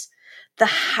sentence: "The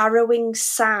harrowing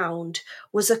sound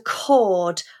was a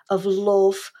chord of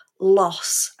love,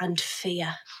 loss, and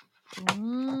fear." I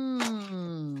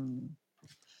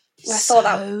thought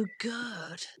that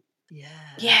good.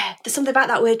 Yeah, there's something about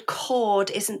that word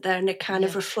chord, isn't there? And it kind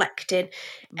of reflecting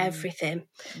everything.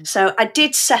 So I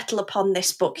did settle upon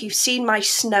this book. You've seen my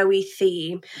snowy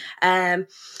theme.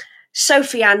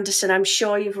 Sophie Anderson, I'm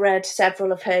sure you've read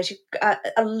several of hers. I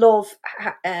love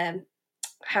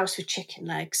House with Chicken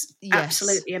Legs.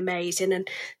 Absolutely amazing. And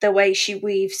the way she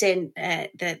weaves in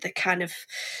the kind of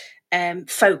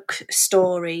folk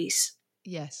stories.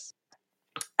 Yes.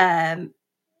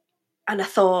 And I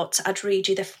thought I'd read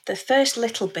you the first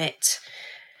little bit,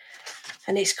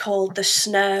 and it's called "The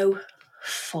Snow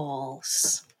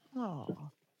Falls."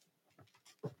 Oh.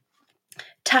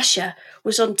 Tasha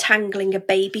was untangling a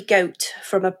baby goat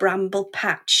from a bramble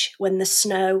patch when the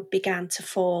snow began to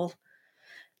fall.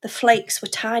 The flakes were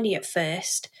tiny at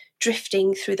first,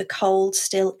 drifting through the cold,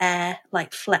 still air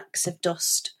like flecks of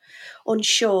dust.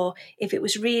 Unsure if it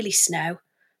was really snow,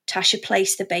 Tasha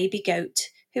placed the baby goat,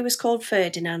 who was called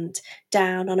Ferdinand,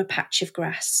 down on a patch of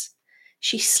grass.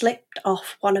 She slipped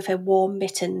off one of her warm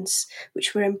mittens,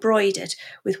 which were embroidered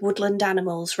with woodland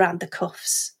animals round the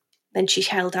cuffs. Then she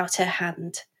held out her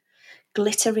hand.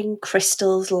 Glittering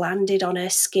crystals landed on her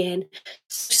skin,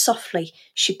 so softly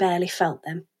she barely felt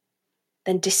them,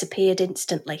 then disappeared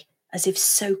instantly, as if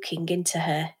soaking into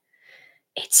her.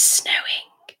 "It's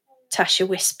snowing," Tasha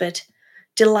whispered,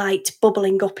 delight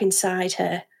bubbling up inside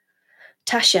her.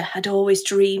 Tasha had always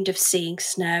dreamed of seeing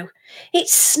snow.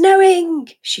 "It's snowing!"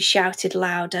 she shouted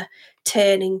louder,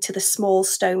 turning to the small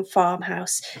stone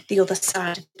farmhouse the other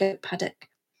side of the goat paddock.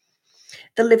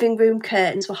 The living room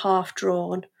curtains were half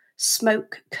drawn.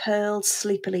 Smoke curled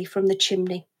sleepily from the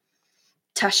chimney.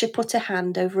 Tasha put her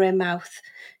hand over her mouth.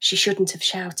 She shouldn't have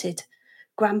shouted.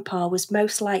 Grandpa was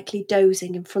most likely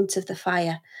dozing in front of the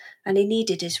fire, and he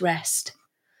needed his rest.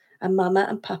 And Mama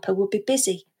and Papa would be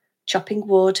busy, chopping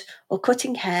wood or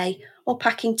cutting hay or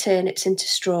packing turnips into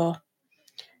straw.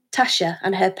 Tasha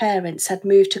and her parents had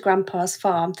moved to Grandpa's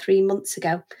farm 3 months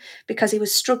ago because he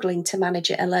was struggling to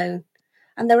manage it alone.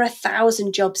 And there were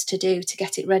 1,000 jobs to do to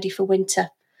get it ready for winter,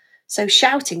 so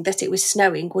shouting that it was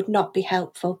snowing would not be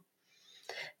helpful.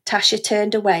 Tasha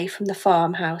turned away from the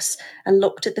farmhouse and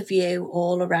looked at the view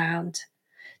all around.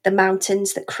 The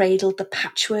mountains that cradled the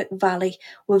patchwork valley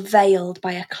were veiled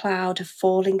by a cloud of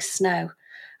falling snow,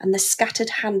 and the scattered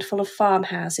handful of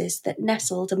farmhouses that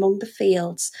nestled among the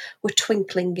fields were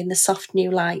twinkling in the soft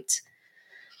new light.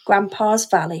 Grandpa's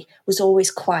valley was always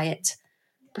quiet,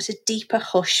 but a deeper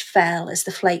hush fell as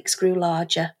the flakes grew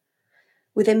larger.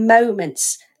 Within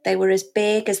moments, they were as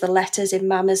big as the letters in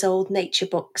Mama's old nature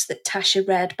books that Tasha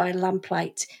read by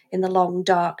lamplight in the long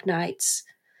dark nights.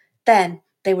 Then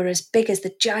they were as big as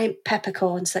the giant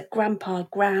peppercorns that Grandpa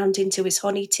ground into his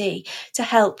honey tea to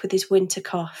help with his winter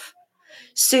cough.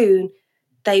 Soon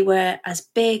they were as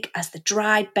big as the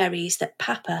dried berries that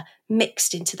Papa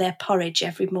mixed into their porridge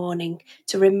every morning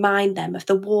to remind them of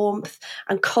the warmth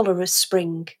and colour of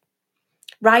spring.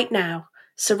 Right now,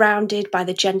 surrounded by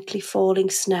the gently falling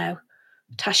snow,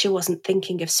 Tasha wasn't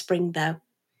thinking of spring, though.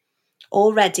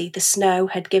 Already the snow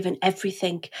had given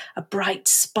everything a bright,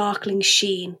 sparkling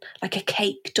sheen, like a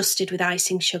cake dusted with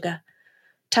icing sugar.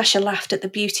 Tasha laughed at the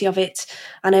beauty of it,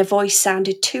 and her voice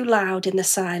sounded too loud in the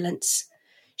silence.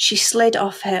 She slid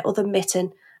off her other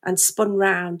mitten and spun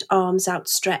round, arms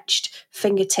outstretched,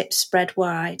 fingertips spread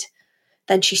wide.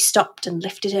 Then she stopped and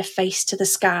lifted her face to the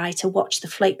sky to watch the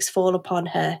flakes fall upon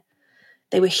her.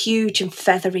 They were huge and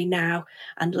feathery now,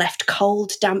 and left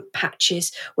cold, damp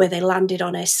patches where they landed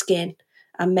on her skin,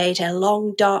 and made her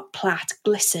long, dark plait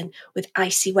glisten with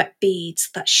icy wet beads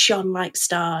that shone like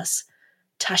stars.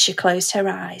 Tasha closed her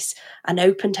eyes and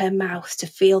opened her mouth to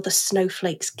feel the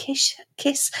snowflakes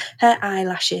kiss her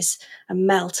eyelashes and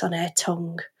melt on her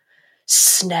tongue.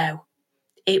 Snow.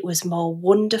 It was more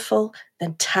wonderful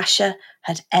than Tasha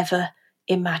had ever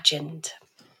imagined.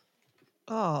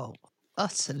 Oh,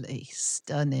 utterly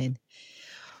stunning.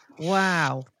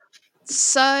 Wow.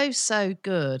 So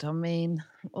good. I mean,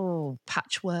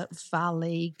 Patchwork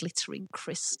Valley, glittering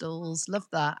crystals, love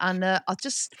that. And I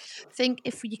just think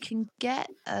if you can get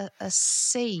a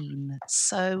scene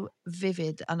so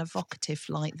vivid and evocative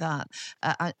like that,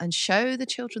 and show the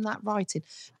children that writing,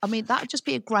 I mean, that would just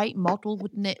be a great model,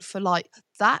 wouldn't it? For like,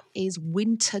 that is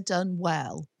winter done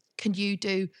well. Can you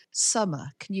do summer?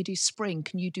 Can you do spring?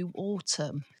 Can you do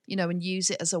autumn? And use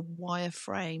it as a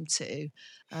wireframe to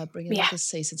bring another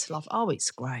season to life. Oh, it's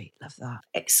great. Love that.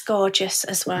 It's gorgeous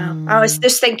as well. I was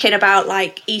just thinking about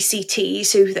like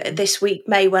ECTs who this week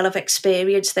may well have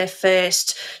experienced their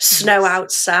first snow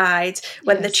outside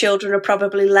when the children are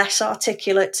probably less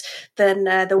articulate than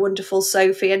the wonderful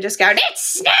Sophie and just going,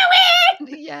 "It's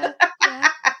snowing!" Yeah.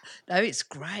 No, it's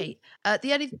great.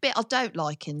 The only bit I don't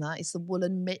like in that is the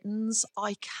woolen mittens.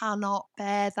 I cannot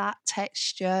bear that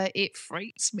texture. It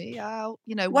freaks me out.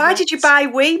 Why did you buy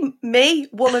me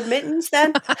woolen mittens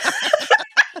then?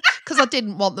 Because I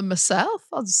didn't want them myself.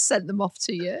 I just sent them off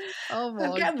to you. Oh my!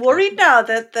 I'm getting worried now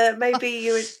that maybe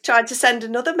you were trying to send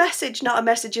another message, not a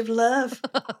message of love.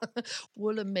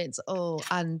 Woolen mitts. Oh,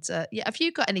 and have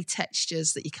you got any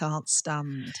textures that you can't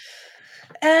stand?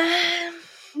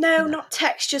 No, not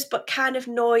textures, but kind of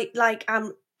noise. Like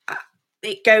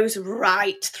it goes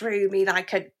right through me,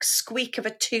 like a squeak of a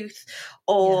tooth,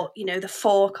 or the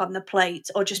fork on the plate,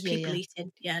 or just people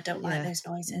eating. Yeah, I don't like those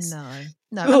noises. No,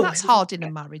 and that's hard in a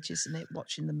marriage, isn't it?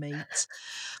 Watching the meat,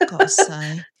 gotta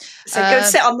say. So go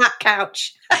sit on that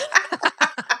couch.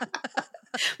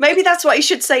 Maybe that's what you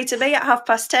should say to me at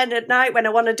 10:30 at night when I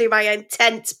want to do my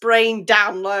intense brain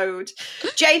download.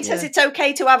 Jane says it's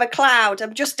okay to have a cloud.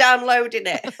 I'm just downloading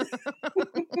it.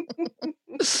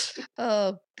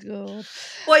 Oh, God.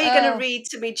 What are you going to read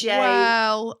to me, Jane?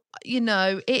 Well,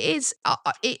 it is.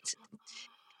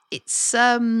 It's.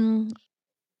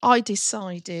 I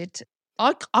decided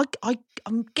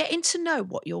I'm getting to know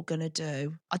what you're going to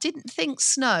do. I didn't think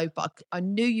snow, but I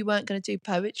knew you weren't going to do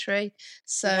poetry.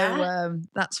 So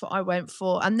that's what I went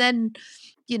for. And then,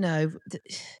 you know,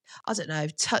 I don't know,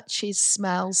 touches,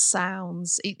 smells,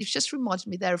 sounds. It's just reminded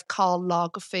me there of Karl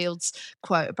Lagerfeld's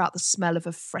quote about the smell of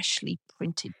a freshly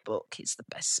printed book. It's the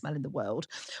best smell in the world.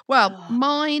 Well,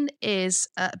 mine is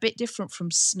a bit different from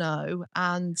snow,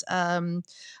 and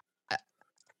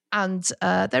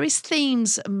there is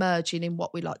themes emerging in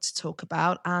what we like to talk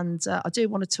about. And I do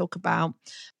want to talk about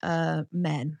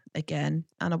men again,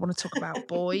 and I want to talk about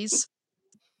boys.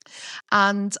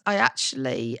 And I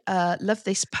actually love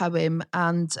this poem.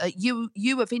 And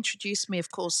you have introduced me, of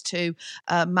course, to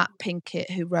Matt Pinkett,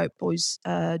 who wrote Boys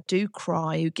Do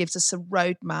Cry, who gives us a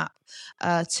roadmap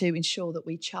to ensure that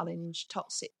we challenge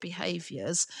toxic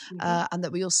behaviours and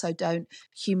that we also don't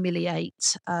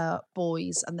humiliate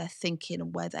boys and their thinking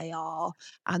and where they are.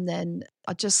 And then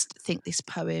I just think this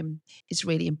poem is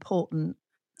really important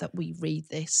that we read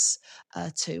this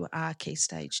to our Key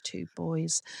Stage 2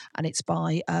 boys. And it's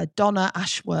by Donna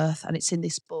Ashworth, and it's in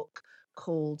this book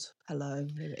called, hello,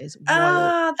 here it is.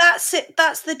 That's it.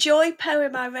 That's the joy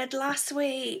poem I read last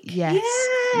week. Yes.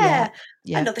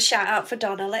 Yeah. Another shout out for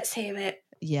Donna. Let's hear it.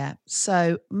 Yeah.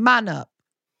 So, man up.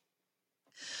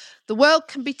 The world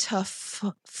can be tough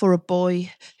for a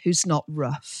boy who's not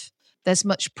rough. There's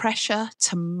much pressure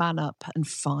to man up and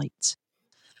fight.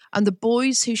 And the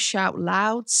boys who shout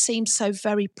loud seem so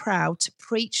very proud to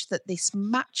preach that this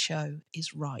macho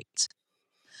is right.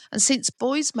 And since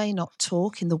boys may not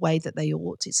talk in the way that they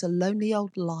ought, it's a lonely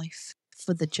old life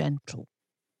for the gentle.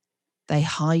 They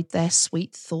hide their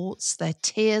sweet thoughts, their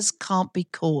tears can't be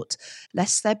caught,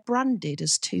 lest they're branded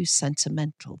as too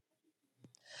sentimental.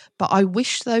 But I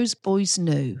wish those boys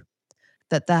knew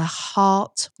that their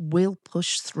heart will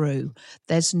push through.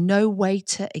 There's no way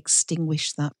to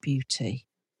extinguish that beauty.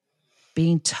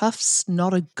 Being tough's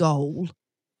not a goal.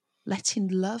 Letting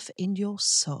love in your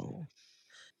soul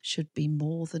should be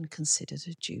more than considered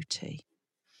a duty.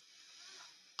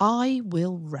 I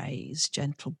will raise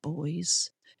gentle boys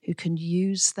who can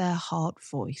use their heart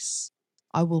voice.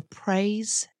 I will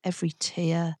praise every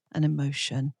tear and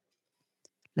emotion.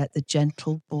 Let the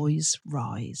gentle boys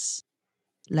rise.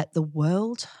 Let the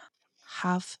world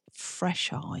have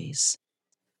fresh eyes.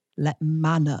 Let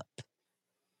man up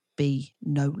be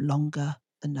no longer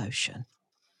a notion.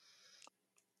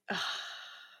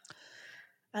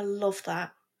 I love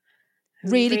that.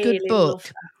 Really good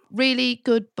book. Really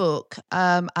good book.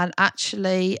 And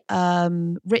actually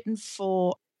written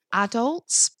for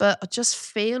adults, but I just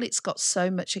feel it's got so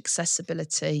much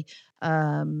accessibility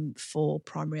for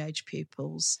primary age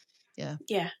pupils. Yeah.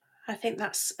 Yeah. I think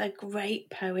that's a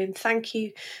great poem. Thank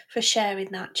you for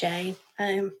sharing that, Jane.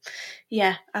 I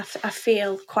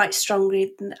feel quite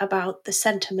strongly about the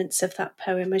sentiments of that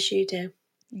poem as you do.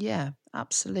 Yeah,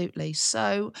 absolutely.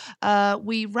 So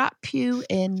we wrap you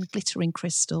in glittering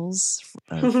crystals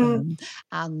and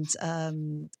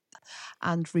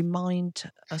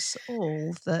remind us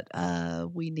all that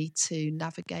we need to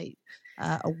navigate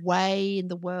a way in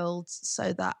the world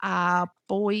so that our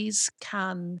boys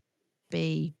can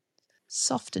be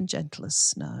soft and gentle as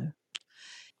snow.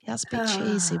 Yeah, that's a bit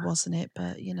cheesy, wasn't it?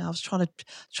 But I was trying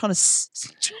to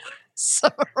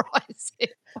summarise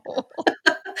it all.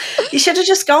 You should have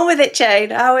just gone with it,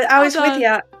 Jane. I was with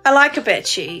you. I like a bit of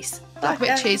cheese. Like a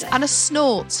bit of cheese and a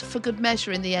snort for good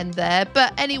measure in the end there.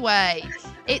 But anyway,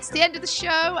 it's the end of the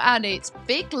show, and it's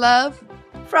big love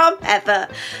from Heather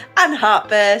and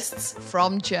heartbursts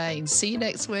from Jane. See you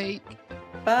next week.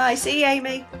 Bye. See you,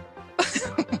 Amy.